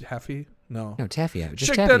Taffy? No, Taffy apple. Just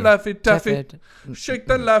Shake taffy. that Laffy Taffy. Taffy. Shake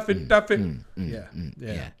that Laffy Taffy.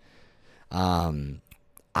 Yeah.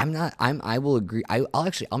 I will agree.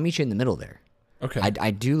 I'll meet you in the middle there. Okay.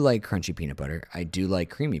 I do like crunchy peanut butter. I do like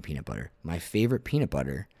creamy peanut butter. My favorite peanut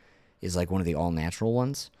butter is like one of the all natural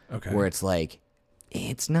ones. Okay. Where it's like,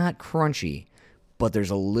 it's not crunchy, but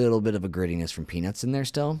there's a little bit of a grittiness from peanuts in there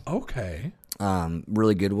still. Okay.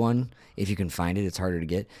 Really good one. If you can find it, it's harder to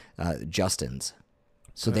get. Justin's.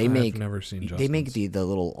 So they make. I've never seen They make Justin's. the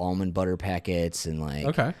little almond butter packets and like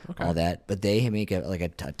Okay. all that, but they make a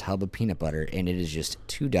tub of peanut butter, and it is just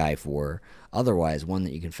to die for. Otherwise, one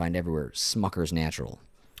that you can find everywhere, Smucker's Natural.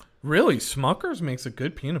 Really? Smucker's makes a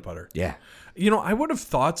good peanut butter. Yeah. I would have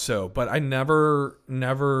thought so, but I never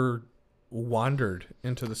wandered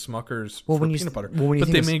into the Smucker's for peanut butter.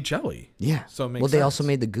 But they make jelly. Yeah. So it makes they sense. also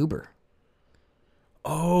made the Goober.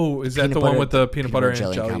 Oh, is that Peanut the one butter- with the peanut butter and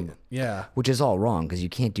jelly jelly? combo. Yeah. Which is all wrong because you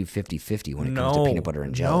can't do 50-50 when it comes to peanut butter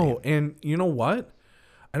and jelly. No, and you know what?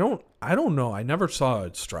 I don't know. I never saw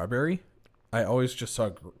a strawberry. I always just saw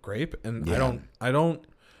grape, and Yeah. I don't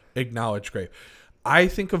acknowledge grape. I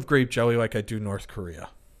think of grape jelly like I do North Korea.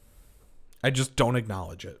 I just don't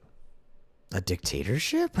acknowledge it. A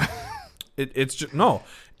dictatorship? It's just no.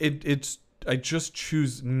 It's I just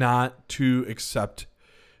choose not to accept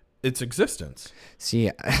its existence.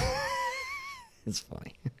 See, it's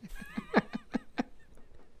funny.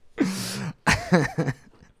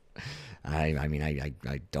 I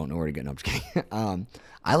don't know where to go. No, I'm just kidding.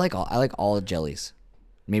 I like all jellies.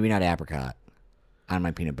 Maybe not apricot on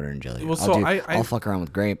my peanut butter and jelly. Well, so I'll fuck around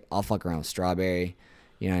with grape. I'll fuck around with strawberry.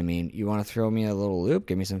 You know what I mean? You want to throw me a little loop?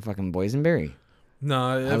 Give me some fucking boysenberry. No,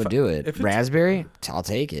 I would do it. Raspberry? I'll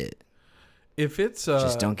take it. If it's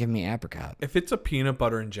Just don't give me apricot. if it's a peanut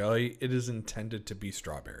butter and jelly, it is intended to be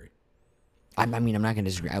strawberry. I mean, I'm not going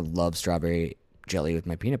to disagree. I love strawberry jelly with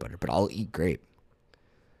my peanut butter, but I'll eat grape.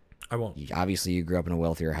 I won't. Obviously, you grew up in a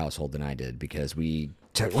wealthier household than I did because we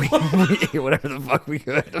ate whatever the fuck we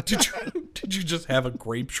could. Did you just have a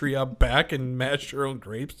grape tree out back and mash your own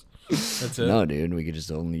grapes? That's it. No, dude, we could just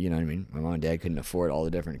only, you know what I mean? My mom and dad couldn't afford all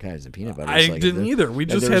the different kinds of peanut butter. I didn't either. We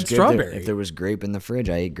just had strawberry. If there was grape in the fridge,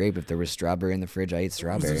 I ate grape. If there was strawberry in the fridge, I ate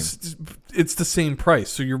strawberry. It's the same price,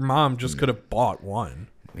 so your mom just could have bought one.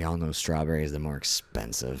 We all know strawberry is the more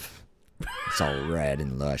expensive. It's all red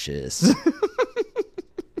and luscious.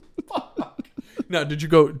 Now, did you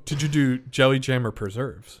do jelly jam or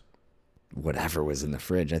preserves? Whatever was in the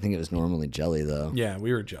fridge. I think it was normally jelly though. Yeah,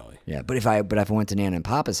 we were jelly. Yeah, but if I went to Nana and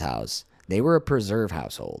Papa's house, they were a preserve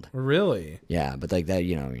household. Really? Yeah, but like that,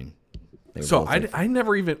 you know, I mean. So I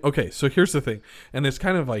never even so here's the thing, and it's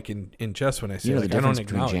kind of like in jest when I say you know the like, I difference don't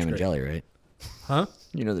between acknowledge jam and grape. jelly, right? Huh?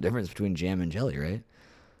 You know the difference between jam and jelly, right?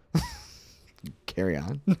 Carry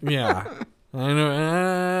on. Yeah, I know.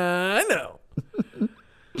 I know.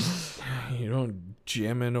 You don't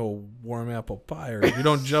jam in a warm apple pie, or you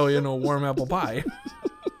don't jelly in a warm apple pie.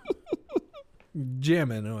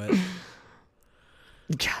 Jam into it.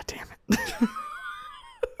 God damn it.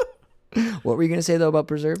 What were you gonna say though about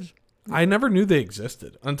preserves? I never knew they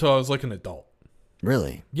existed until I was like an adult.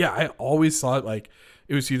 Really? Yeah, I always thought like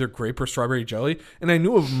it was either grape or strawberry jelly, and I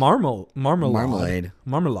knew of marmalade. Marmalade.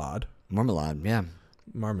 Marmalade. Marmalade, yeah.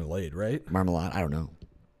 Marmalade, right? Marmalade, I don't know.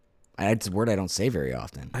 It's a word I don't say very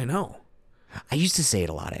often. I know. I used to say it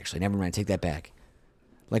a lot, actually. Never mind, take that back.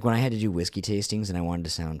 Like when I had to do whiskey tastings and I wanted to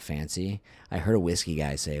sound fancy, I heard a whiskey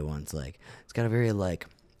guy say once, like, it's got a very, like,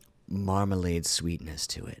 marmalade sweetness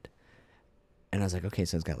to it. And I was like, okay,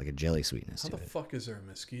 so it's got, like, a jelly sweetness How to the it. fuck is there a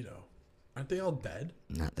mosquito? Aren't they all dead?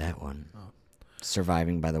 Not that one. Oh.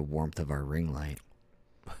 Surviving by the warmth of our ring light.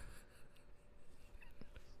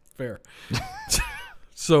 Fair.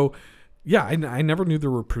 So, yeah, I never knew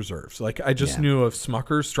there were preserves. Like, I just Yeah. knew of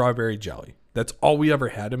Smucker's strawberry jelly. That's all we ever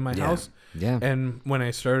had in my Yeah. house. Yeah. And when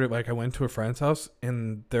I started, like, I went to a friend's house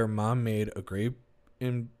and their mom made a grape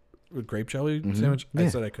jelly sandwich. I Yeah.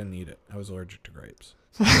 said I couldn't eat it. I was allergic to grapes.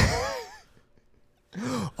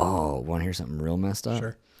 Oh, want to hear something real messed up?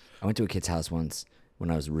 Sure. I went to a kid's house once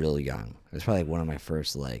when I was really young. It was probably like one of my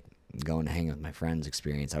first, like, going to hang with my friends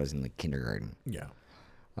experience. I was in, like, kindergarten. Yeah.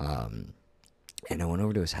 And I went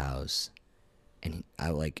over to his house, and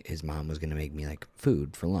his mom was gonna make me like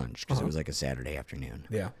food for lunch because it was like a Saturday afternoon.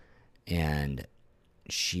 Yeah. And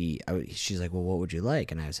she's like, "Well, what would you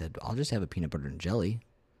like?" And I said, "I'll just have a peanut butter and jelly."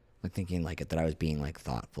 Like thinking like that I was being like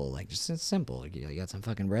thoughtful, like just it's simple. Like you got some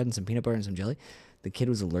fucking bread and some peanut butter and some jelly. The kid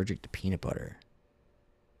was allergic to peanut butter.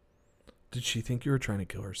 Did she think you were trying to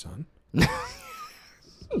kill her son?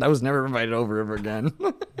 I was never invited over ever again.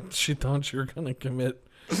 She thought you were going to commit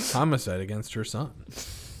homicide against her son.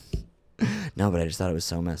 No, but I just thought it was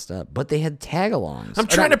so messed up. But they had tag-alongs. I'm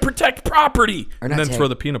trying to protect property. or And not then tag- throw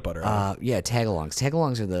the peanut butter out. Yeah, tag-alongs.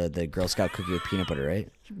 Tag-alongs are the Girl Scout cookie with peanut butter, right?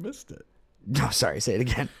 You missed it. No, sorry. Say it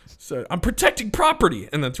again. So I'm protecting property,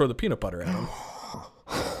 and then throw the peanut butter at him.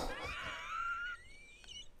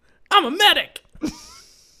 I'm a medic.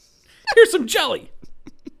 Here's some jelly.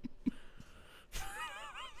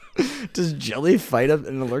 Does jelly fight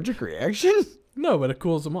an allergic reaction? No, but it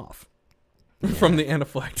cools him off from the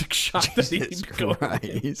anaphylactic shock that Jesus he's going.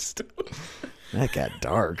 Christ. That got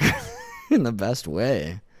dark in the best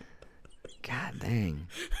way. God dang.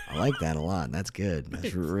 I like that a lot. That's good.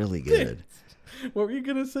 That's really good. What were you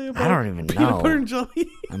gonna say about? I don't even peanut know. butter and jelly?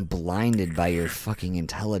 I'm blinded by your fucking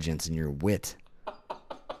intelligence and your wit.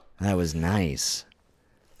 That was nice.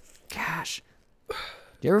 Gosh. Do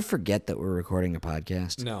you ever forget that we're recording a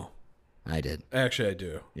podcast? No, I did. actually, I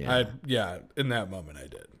do. Yeah. In that moment, I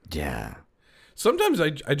did. Yeah. Sometimes I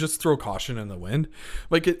just throw caution in the wind.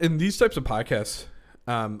 Like in these types of podcasts,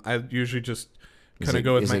 I usually just kind of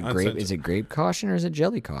go with my grape. Is it grape caution or is it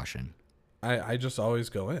jelly caution? I just always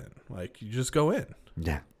go in. Like you just go in.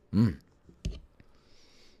 Yeah.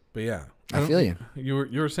 But yeah, I feel you.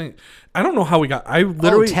 You were saying. I don't know how we got. I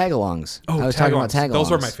literally. tag-alongs. Oh, I was talking about tag-alongs.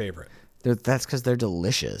 Those are my favorite. That's because they're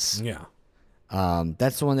delicious. Yeah.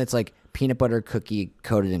 That's the one that's like peanut butter cookie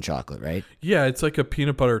coated in chocolate, right? Yeah, it's like a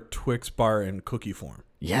peanut butter Twix bar in cookie form.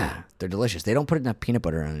 Yeah, they're delicious. They don't put enough peanut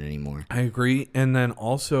butter on it anymore. I agree. And then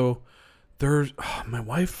also, there's my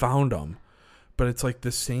wife found them, but it's like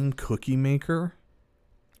the same cookie maker.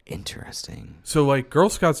 Interesting. So like Girl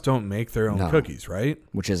Scouts don't make their own No. cookies, right?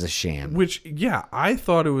 Which is a sham. Which yeah, I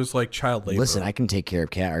thought it was like child labor. Listen, I can take care of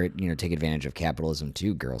take advantage of capitalism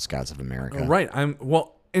too, Girl Scouts of America. Right.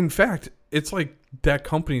 In fact, it's like that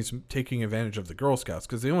company's taking advantage of the Girl Scouts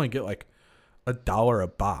because they only get like $1 a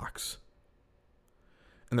box.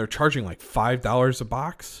 And they're charging like $5 a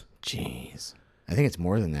box. Jeez. I think it's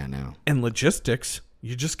more than that now. And logistics,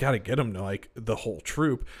 you just got to get them to like the whole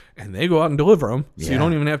troop. And they go out and deliver them. So Yeah. you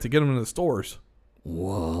don't even have to get them in the stores.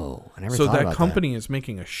 Whoa. I never So thought that about company is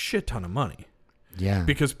making a shit ton of money. Yeah.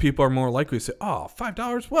 Because people are more likely to say, oh,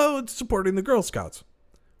 $5? Well, it's supporting the Girl Scouts.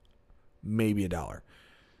 Maybe $1.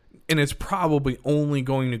 And it's probably only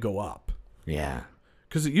going to go up. Yeah.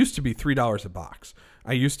 Because it used to be $3 a box.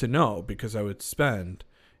 I used to know because I would spend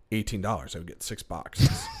 $18. I would get 6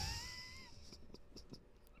 boxes.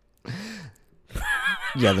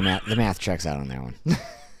 Yeah, the math checks out on that one.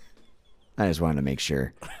 I just wanted to make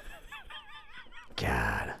sure.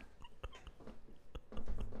 God.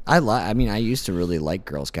 I mean, I used to really like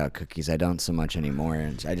Girl Scout cookies. I don't so much anymore.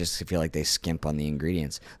 And I just feel like they skimp on the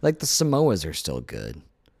ingredients. Like the Samoas are still good.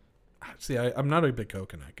 See, I'm not a big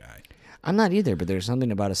coconut guy. I'm not either, but there's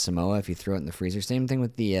something about a Samoa if you throw it in the freezer. Same thing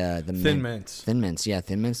with the Thin Mints. Thin Mints, yeah,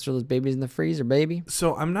 Thin Mints. Throw those babies in the freezer, baby.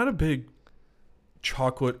 So I'm not a big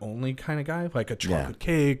chocolate only kind of guy, like a chocolate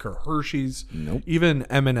cake or Hershey's. Nope. Even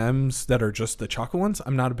M&Ms that are just the chocolate ones,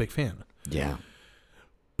 I'm not a big fan. Yeah,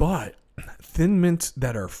 But Thin Mints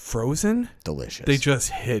that are frozen, delicious. they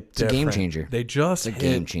just hit different. a game changer. They just It's a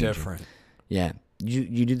hit game changer. different. Yeah,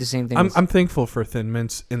 you do the same thing. I'm thankful for Thin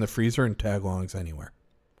Mints in the freezer and tagalongs anywhere.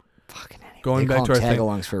 fucking anyway. Going They back call to our them thing,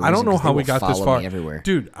 tagalongs for a I don't reason, know 'cause how they we will got this follow far. me everywhere.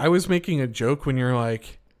 Dude, I was making a joke when you're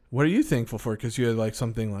like, what are you thankful for? Because you had like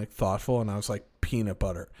something like thoughtful, and I was like, peanut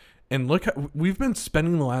butter. And look, we've been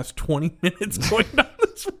spending the last 20 minutes going down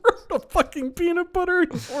this road of fucking peanut butter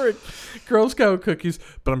for it. Girl Scout cookies.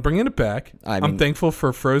 But I'm bringing it back. I I'm mean- thankful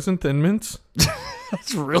for frozen Thin Mints.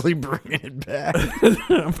 That's really bringing it back.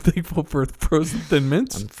 I'm thankful for frozen Thin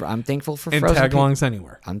Mints. I'm thankful for and frozen tagalongs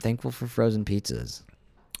anywhere. I'm thankful for frozen pizzas.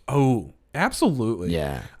 Oh, absolutely.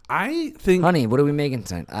 Yeah. I think Honey, what are we making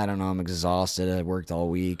tonight? I don't know. I'm exhausted. I worked all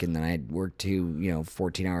week, and then I worked 2,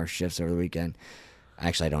 14-hour shifts over the weekend.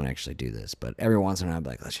 Actually, I don't actually do this, but every once in a while, I'll be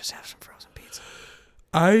like, let's just have some frozen pizza.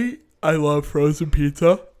 I love frozen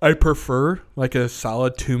pizza. I prefer like a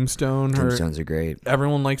solid Tombstone. Tombstones are great.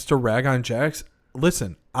 Everyone likes to rag on Jack's.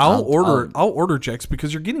 Listen, I'll order Jack's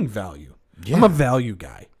because you're getting value. Yeah. I'm a value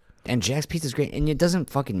guy. And Jack's Pizza's great, and it doesn't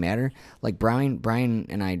fucking matter. Like Brian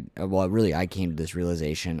and I, well, really, I came to this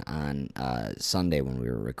realization on Sunday when we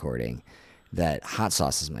were recording that hot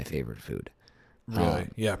sauce is my favorite food. Really?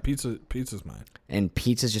 Yeah, pizza's mine. And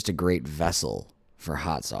pizza's just a great vessel for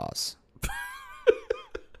hot sauce.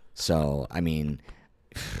 So, I mean,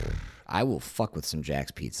 I will fuck with some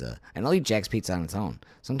Jack's Pizza. And I'll eat Jack's Pizza on its own.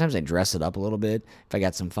 Sometimes I dress it up a little bit. If I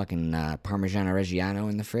got some fucking Parmigiano Reggiano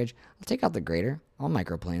in the fridge, I'll take out the grater. I'll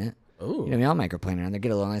microplane it. Oh. You know what I mean? I'll microplane it on there.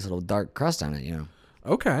 Get a nice little dark crust on it,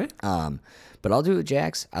 Okay. But I'll do it with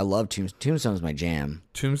Jack's. I love Tombstone's my jam.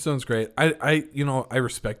 Tombstone's great. I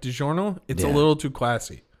respect DiGiorno. It's a Yeah. little too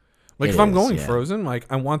classy. Like It if I'm is, going yeah. frozen, like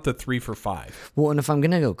I want the 3 for $5. Well, and if I'm going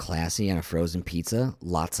to go classy on a frozen pizza,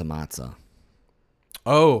 lots of matzo.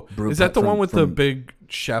 Oh, Brew is that pub the one from- with the from- big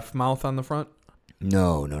chef mouth on the front?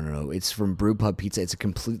 No. It's from Brew Pub Pizza. It's a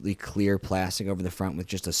completely clear plastic over the front with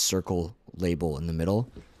just a circle label in the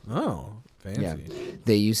middle. Oh, fancy. Yeah.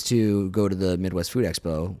 They used to go to the Midwest Food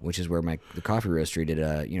Expo, which is where the coffee roastery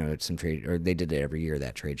did some trade, or they did it every year,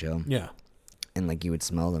 that trade show. Yeah. And like you would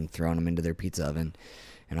smell them throwing them into their pizza oven.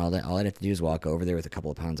 And all I'd have to do is walk over there with a couple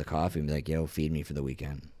of pounds of coffee and be like, yo, feed me for the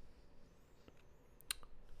weekend.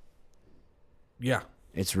 Yeah.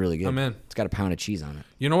 It's really good. I'm in. It's got a pound of cheese on it.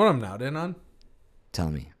 You know what I'm not in on? Tell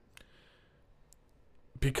me.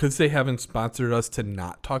 Because they haven't sponsored us to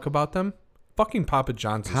not talk about them. Fucking Papa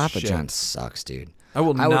John's is Papa shit. John's sucks, dude. I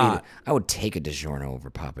will not. I would take a DiGiorno over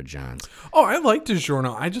Papa John's. Oh, I like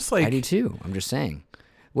DiGiorno. I just like. I do too. I'm just saying.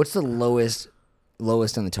 What's the lowest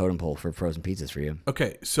on the totem pole for frozen pizzas for you?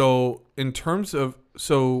 Okay, so in terms of,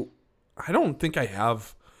 I don't think I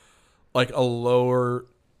have like a lower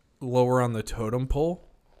on the totem pole.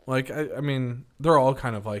 Like I mean, they're all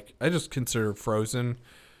kind of like, I just consider frozen.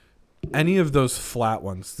 Any of those flat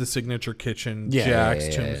ones, the Signature Kitchen,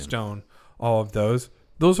 Jack's, Tombstone, all of those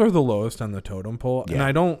are the lowest on the totem pole. Yeah. And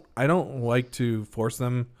I don't like to force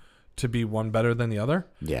them to be one better than the other.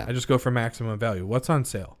 Yeah. I just go for maximum value. What's on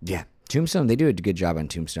sale? Yeah. Tombstone, they do a good job on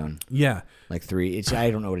Tombstone. Yeah. Like 3. I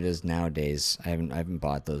don't know what it is nowadays. I haven't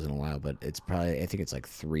bought those in a while, but it's probably, I think it's like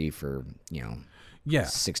 3 for, Yeah.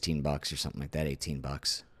 $16 or something like that, $18. Like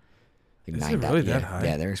Is it $9. really that Yeah. high?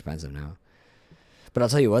 Yeah, they're expensive now. But I'll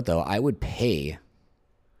tell you what though, I would pay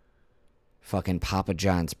fucking Papa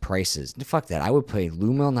John's prices. Fuck that. I would pay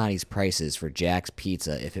Lou Malnati's prices for Jack's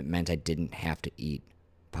Pizza if it meant I didn't have to eat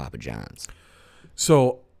Papa John's.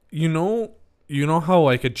 So, you know how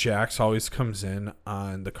like a Jack's always comes in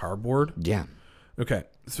on the cardboard? Yeah. Okay.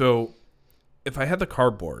 So, if I had the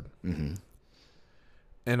cardboard Mm-hmm.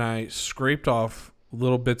 and I scraped off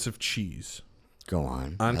little bits of cheese, Go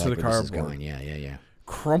on. Onto I like the where this is cardboard. going. Yeah.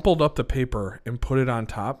 crumpled up the paper and put it on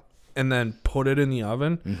top and then put it in the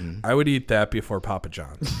oven, I would eat that before Papa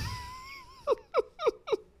John's.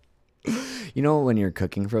 You know when you're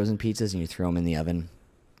cooking frozen pizzas and you throw them in the oven?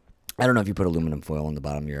 I don't know if you put aluminum foil on the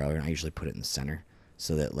bottom of your oven. I usually put it in the center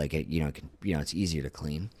so that like it's easier to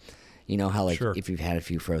clean. You know how like Sure. if you've had a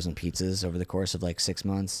few frozen pizzas over the course of like 6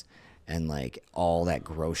 months and like all that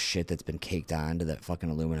gross shit that's been caked onto that fucking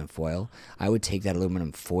aluminum foil, I would take that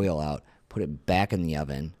aluminum foil out, put it back in the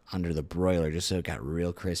oven under the broiler just so it got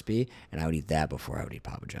real crispy, and I would eat that before I would eat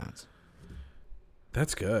Papa John's.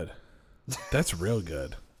 That's good. That's real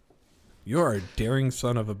good. You're a daring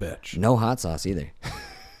son of a bitch. No hot sauce either.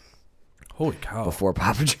 Holy cow. Before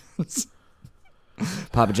Papa John's.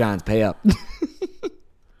 Papa John's, pay up.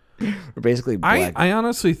 We're basically black. I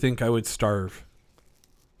honestly think I would starve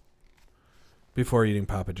before eating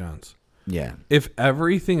Papa John's. Yeah. If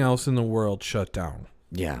everything else in the world shut down.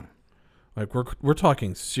 Yeah. Like we're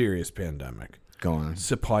talking serious pandemic. Go on.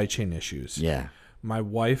 Supply chain issues. Yeah. My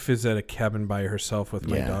wife is at a cabin by herself with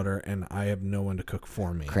my Yeah. daughter, and I have no one to cook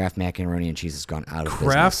for me. Kraft macaroni and cheese has gone out of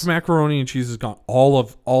Kraft business. macaroni and cheese is gone. All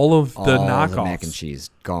of the knockoffs the mac and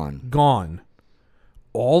cheese gone. gone.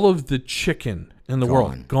 All of the chicken in the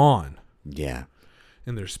world gone. Yeah.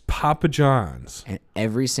 And there's Papa John's. And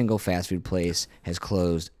every single fast food place has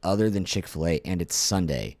closed other than Chick-fil-A, and it's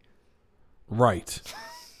Sunday. Right.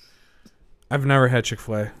 I've never had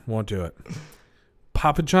Chick-fil-A. Won't do it.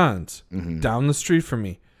 Papa John's, down the street from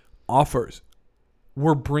me, offers.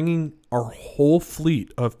 We're bringing our whole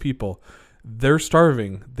fleet of people. They're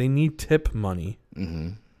starving. They need tip money.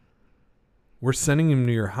 Mm-hmm. We're sending them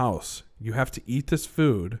to your house. You have to eat this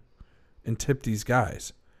food and tip these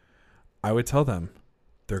guys. I would tell them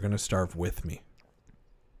they're going to starve with me.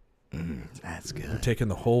 That's We're good. taking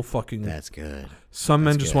the whole fucking... That's good. Some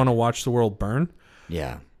men That's just good. want to watch the world burn.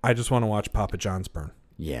 Yeah. I just want to watch Papa John's burn.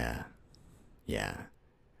 Yeah. Yeah.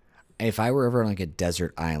 If I were ever on like a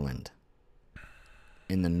desert island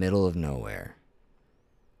in the middle of nowhere,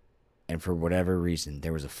 and for whatever reason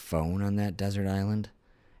there was a phone on that desert island,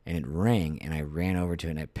 and it rang, and I ran over to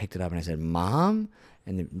it and I picked it up and I said, "Mom?"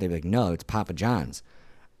 And they'd be like, "No, it's Papa John's."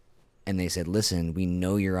 And they said, "Listen, we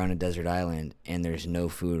know you're on a desert island and there's no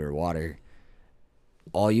food or water.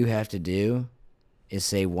 All you have to do is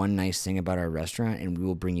say one nice thing about our restaurant and we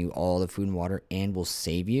will bring you all the food and water and we'll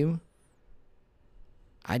save you."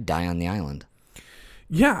 I'd die on the island.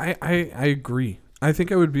 Yeah, I agree. I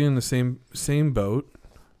think I would be in the same boat.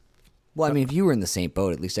 Well, I mean, if you were in the same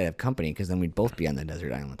boat, at least I'd have company because then we'd both be on the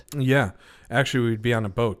desert island. Yeah. Actually, we'd be on a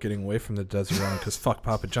boat getting away from the desert island because fuck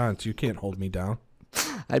Papa John's. You can't hold me down.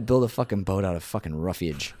 I'd build a fucking boat out of fucking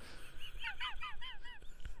roughage.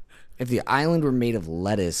 If the island were made of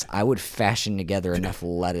lettuce, I would fashion together enough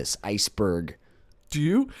lettuce. Iceberg. Do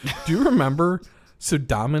you remember? So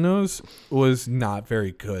Domino's was not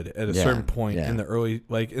very good at a certain point in the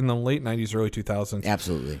in the late 90s, early 2000s.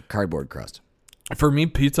 Absolutely. Cardboard crust. For me,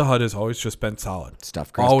 Pizza Hut has always just been solid.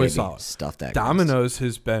 Stuffed crust, always baby. solid. Stuff that Domino's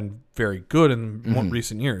has been very good in more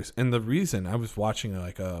recent years. And the reason I was watching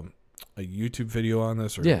like a YouTube video on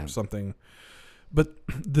this or something, but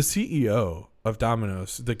the CEO of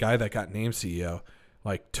Domino's, the guy that got named CEO,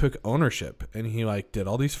 like took ownership and he like did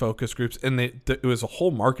all these focus groups and it was a whole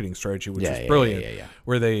marketing strategy which was brilliant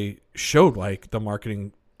where they showed like the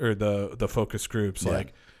marketing or the focus groups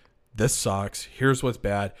like this sucks, here's what's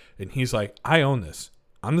bad, and he's like, I own this,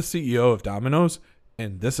 I'm the CEO of Domino's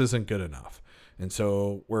and this isn't good enough, and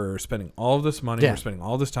so we're spending all of this money, we're spending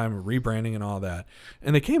all this time rebranding and all that,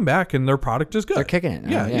 and they came back and their product is good, They're kicking it.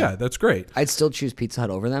 yeah, that's great. I'd still choose Pizza Hut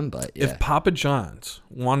over them, but If Papa John's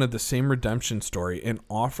wanted the same redemption story and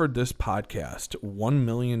offered this podcast $1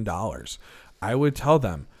 million, I would tell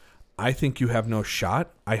them, I think you have no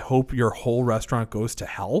shot. I hope your whole restaurant goes to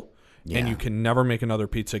hell and you can never make another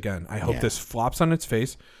pizza again. I hope this flops on its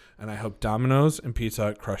face, and I hope Domino's and Pizza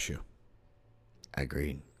Hut crush you.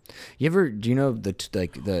 Agreed. Do you know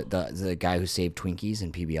the guy who saved Twinkies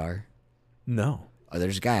in PBR? No. Oh,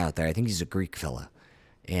 there's a guy out there. I think he's a Greek fella,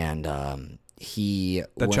 and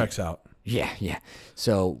Checks out. Yeah.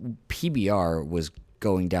 So PBR was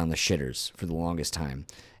going down the shitters for the longest time,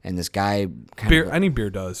 and this guy Any beer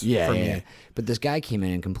does. For me. But this guy came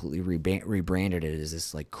in and completely rebranded it as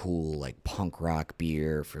this like cool like punk rock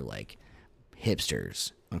beer for like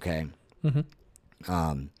hipsters. Okay.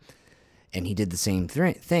 Mm-hmm. And he did the same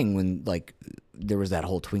thing when like there was that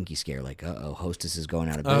whole Twinkie scare, like Hostess is going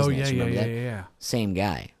out of business. Oh yeah, Remember that? yeah. Same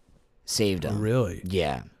guy saved him. Really?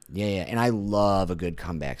 Yeah. And I love a good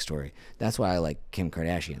comeback story. That's why I like Kim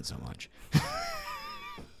Kardashian so much.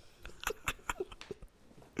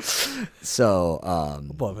 So,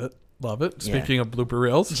 Love it. Speaking of blooper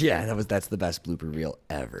reels, yeah, that's the best blooper reel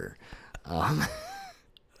ever.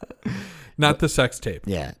 not the sex tape.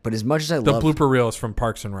 Yeah, but as much as I The love blooper reel is from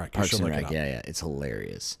Parks and Rec. Parks You should and look it Rec, up. yeah, it's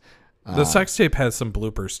hilarious. The sex tape has some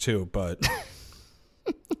bloopers too, but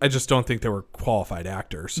I just don't think they were qualified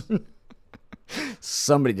actors.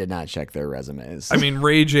 Somebody did not check their resumes. I mean,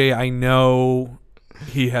 Ray J, I know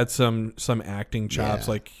he had some acting chops,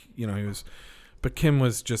 like he was, but Kim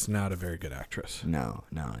was just not a very good actress. No,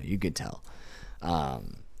 you could tell.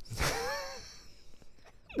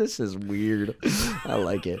 This is weird. I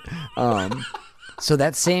like it. So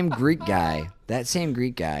that same Greek guy,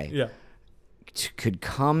 could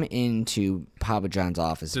come into Papa John's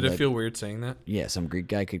office. Did it feel weird saying that? Yeah, some Greek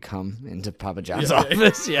guy could come into Papa John's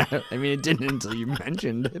office. Yeah, I mean, it didn't until you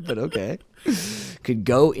mentioned it, but okay. Could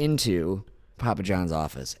go into Papa John's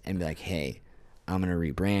office and be like, hey, I'm going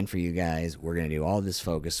to rebrand for you guys. We're going to do all this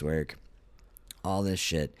focus work, all this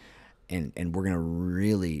shit, and we're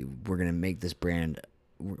going to make this brand,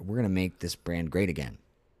 we're going to make this brand great again.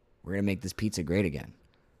 We're going to make this pizza great again.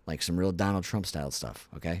 Like some real Donald Trump style stuff,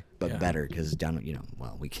 okay? But better, because Donald,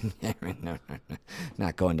 we can,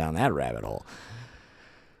 not going down that rabbit hole.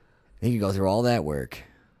 They could go through all that work,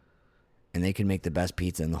 and they could make the best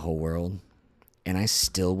pizza in the whole world, and I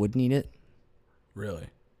still wouldn't eat it. Really?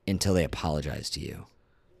 Until they apologize to you.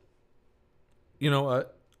 You know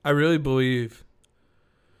what? I really believe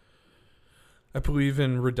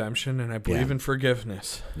in redemption, and I believe in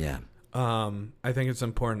forgiveness. Yeah. I think it's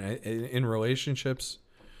important in relationships,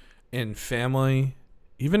 in family,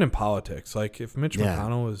 even in politics. Like if Mitch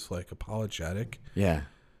McConnell was like apologetic,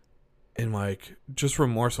 and like just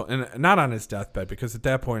remorseful, and not on his deathbed, because at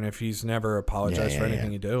that point, if he's never apologized for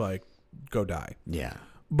anything he did, like go die. Yeah.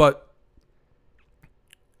 But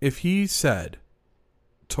if he said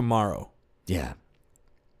tomorrow,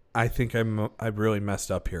 I think I really messed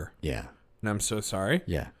up here. Yeah. And I'm so sorry.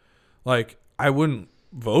 Yeah. Like I wouldn't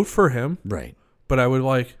vote for him. Right. But I would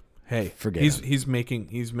like, hey, he's making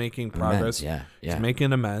progress. Amends. He's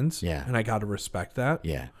making amends. Yeah. And I got to respect that.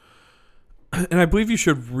 Yeah. And I believe you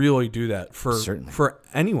should really do that for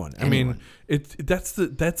anyone. I mean, that's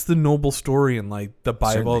the noble story in like the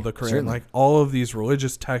Bible, the Quran, like all of these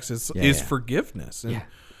religious texts is forgiveness and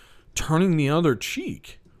turning the other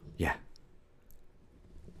cheek. Yeah.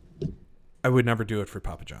 I would never do it for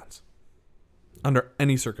Papa John's under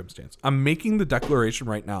any circumstance. I'm making the declaration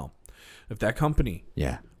right now. If that company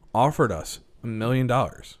offered us $1 million,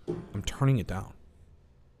 I'm turning it down.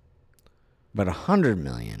 But $100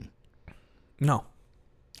 million. No.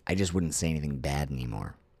 I just wouldn't say anything bad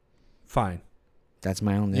anymore. Fine. That's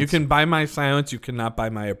my own. You can buy my silence. You cannot buy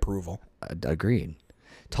my approval. Agreed.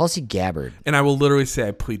 Tulsi Gabbard. And I will literally say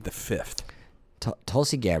I plead the fifth.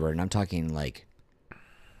 Tulsi Gabbard, and I'm talking like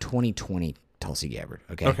 2020 Tulsi Gabbard.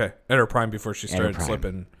 Okay. Okay. At her prime before she started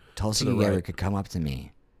slipping. Tulsi Gabbard could come up to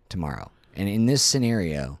me tomorrow. And in this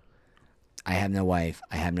scenario, I have no wife.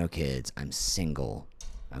 I have no kids. I'm single.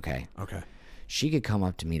 Okay. Okay. She could come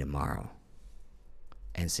up to me tomorrow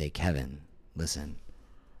and say, Kevin, listen,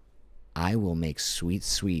 I will make sweet,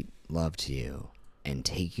 sweet love to you and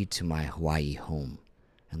take you to my Hawaii home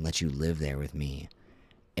and let you live there with me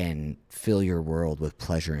and fill your world with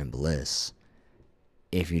pleasure and bliss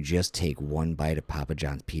if you just take one bite of Papa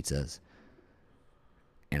John's pizzas.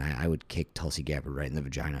 And I would kick Tulsi Gabbard right in the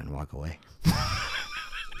vagina and walk away.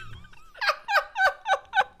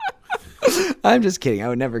 I'm just kidding. I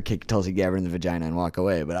would never kick Tulsi Gabbard in the vagina and walk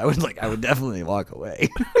away, but I would definitely walk away.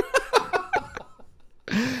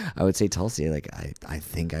 I would say, Tulsi, I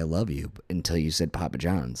think I love you until you said Papa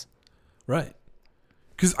John's. Right.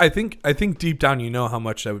 Because I think deep down you know how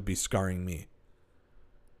much that would be scarring me.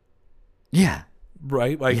 Yeah.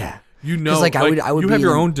 Right? Like, yeah. You know, like I would you have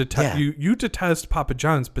your own you detest Papa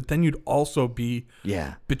John's, but then you'd also be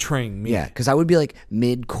betraying me. Yeah, because I would be like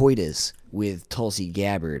mid-coitus with Tulsi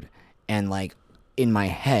Gabbard, and like in my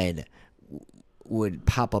head would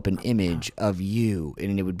pop up an image of you,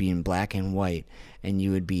 and it would be in black and white, and you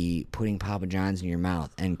would be putting Papa John's in your mouth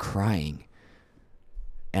and crying,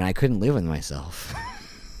 and I couldn't live with myself.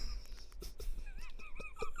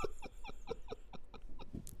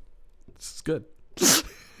 This is good.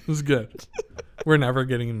 This is good. We're never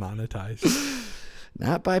getting monetized.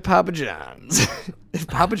 Not by Papa John's. If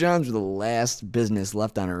Papa John's were the last business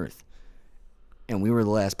left on Earth, and we were the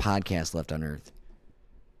last podcast left on Earth,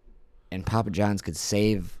 and Papa John's could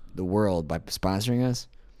save the world by sponsoring us,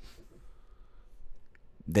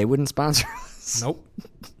 they wouldn't sponsor us. Nope.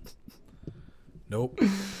 Nope.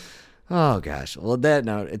 Oh, gosh. Well, on that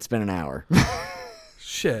note, it's been an hour.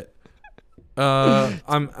 Shit.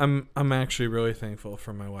 I'm actually really thankful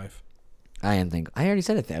for my wife. I am thankful. I already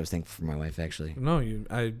said it. I was thankful for my wife, actually. No,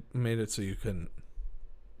 I made it so you couldn't.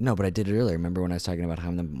 No, but I did it earlier. Remember when I was talking about how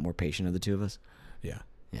I'm the more patient of the two of us? Yeah.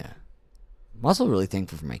 Yeah. I'm also really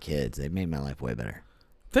thankful for my kids. They've made my life way better.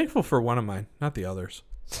 Thankful for one of mine, not the others.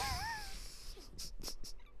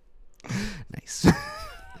 Nice.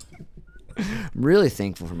 I'm really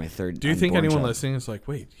thankful for my third. Do you think anyone listening is like,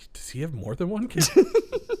 wait, does he have more than one kid?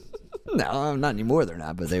 No, not anymore. They're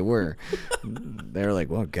not, but they were. They were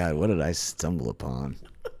like, "Oh God, what did I stumble upon?"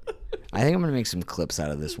 I think I'm gonna make some clips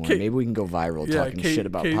out of this one. Maybe we can go viral talking shit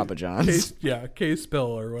about Papa John's. K-Spill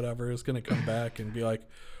or whatever is gonna come back and be like,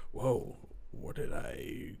 "Whoa, what did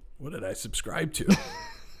I subscribe to?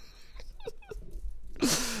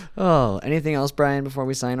 Oh, anything else, Brian, before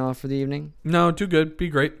we sign off for the evening? No, too good. Be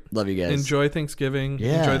great. Love you guys. Enjoy Thanksgiving.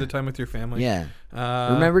 Yeah. Enjoy the time with your family. Yeah.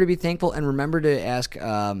 Remember to be thankful, and remember to ask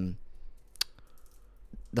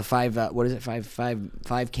the 5 what is it?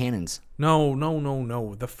 Five cannons.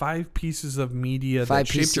 No. The 5 pieces of media 5 that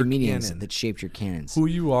shaped pieces your of media canon. that shaped your cannons. Who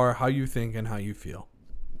you are, how you think, and how you feel.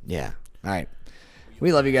 Yeah. All right.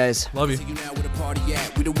 We love you guys. Love you. See you now where the party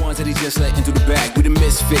at. We the ones that he just let into the bag. We the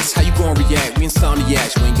misfits. How you gonna react? We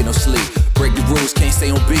insomniacs. We ain't get no sleep. Break the rules, can't stay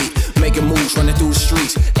on beat. Making moves, running through the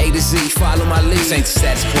streets. A to Z, follow my lead. This ain't the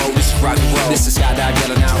status quo. This is rock and roll. This is Skydive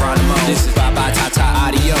Yellow, now Geronimo. This is bye bye, ta-ta,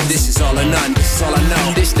 adios. This is all or none. This is all I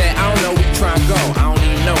know. This that I don't know. We try and go. I don't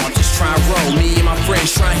even know. I'm just trying to roll. Me and my friends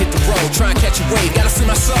trying to hit the road. Trying to catch a wave. Gotta free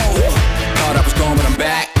my soul. Thought I was gone, but I'm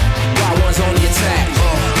back.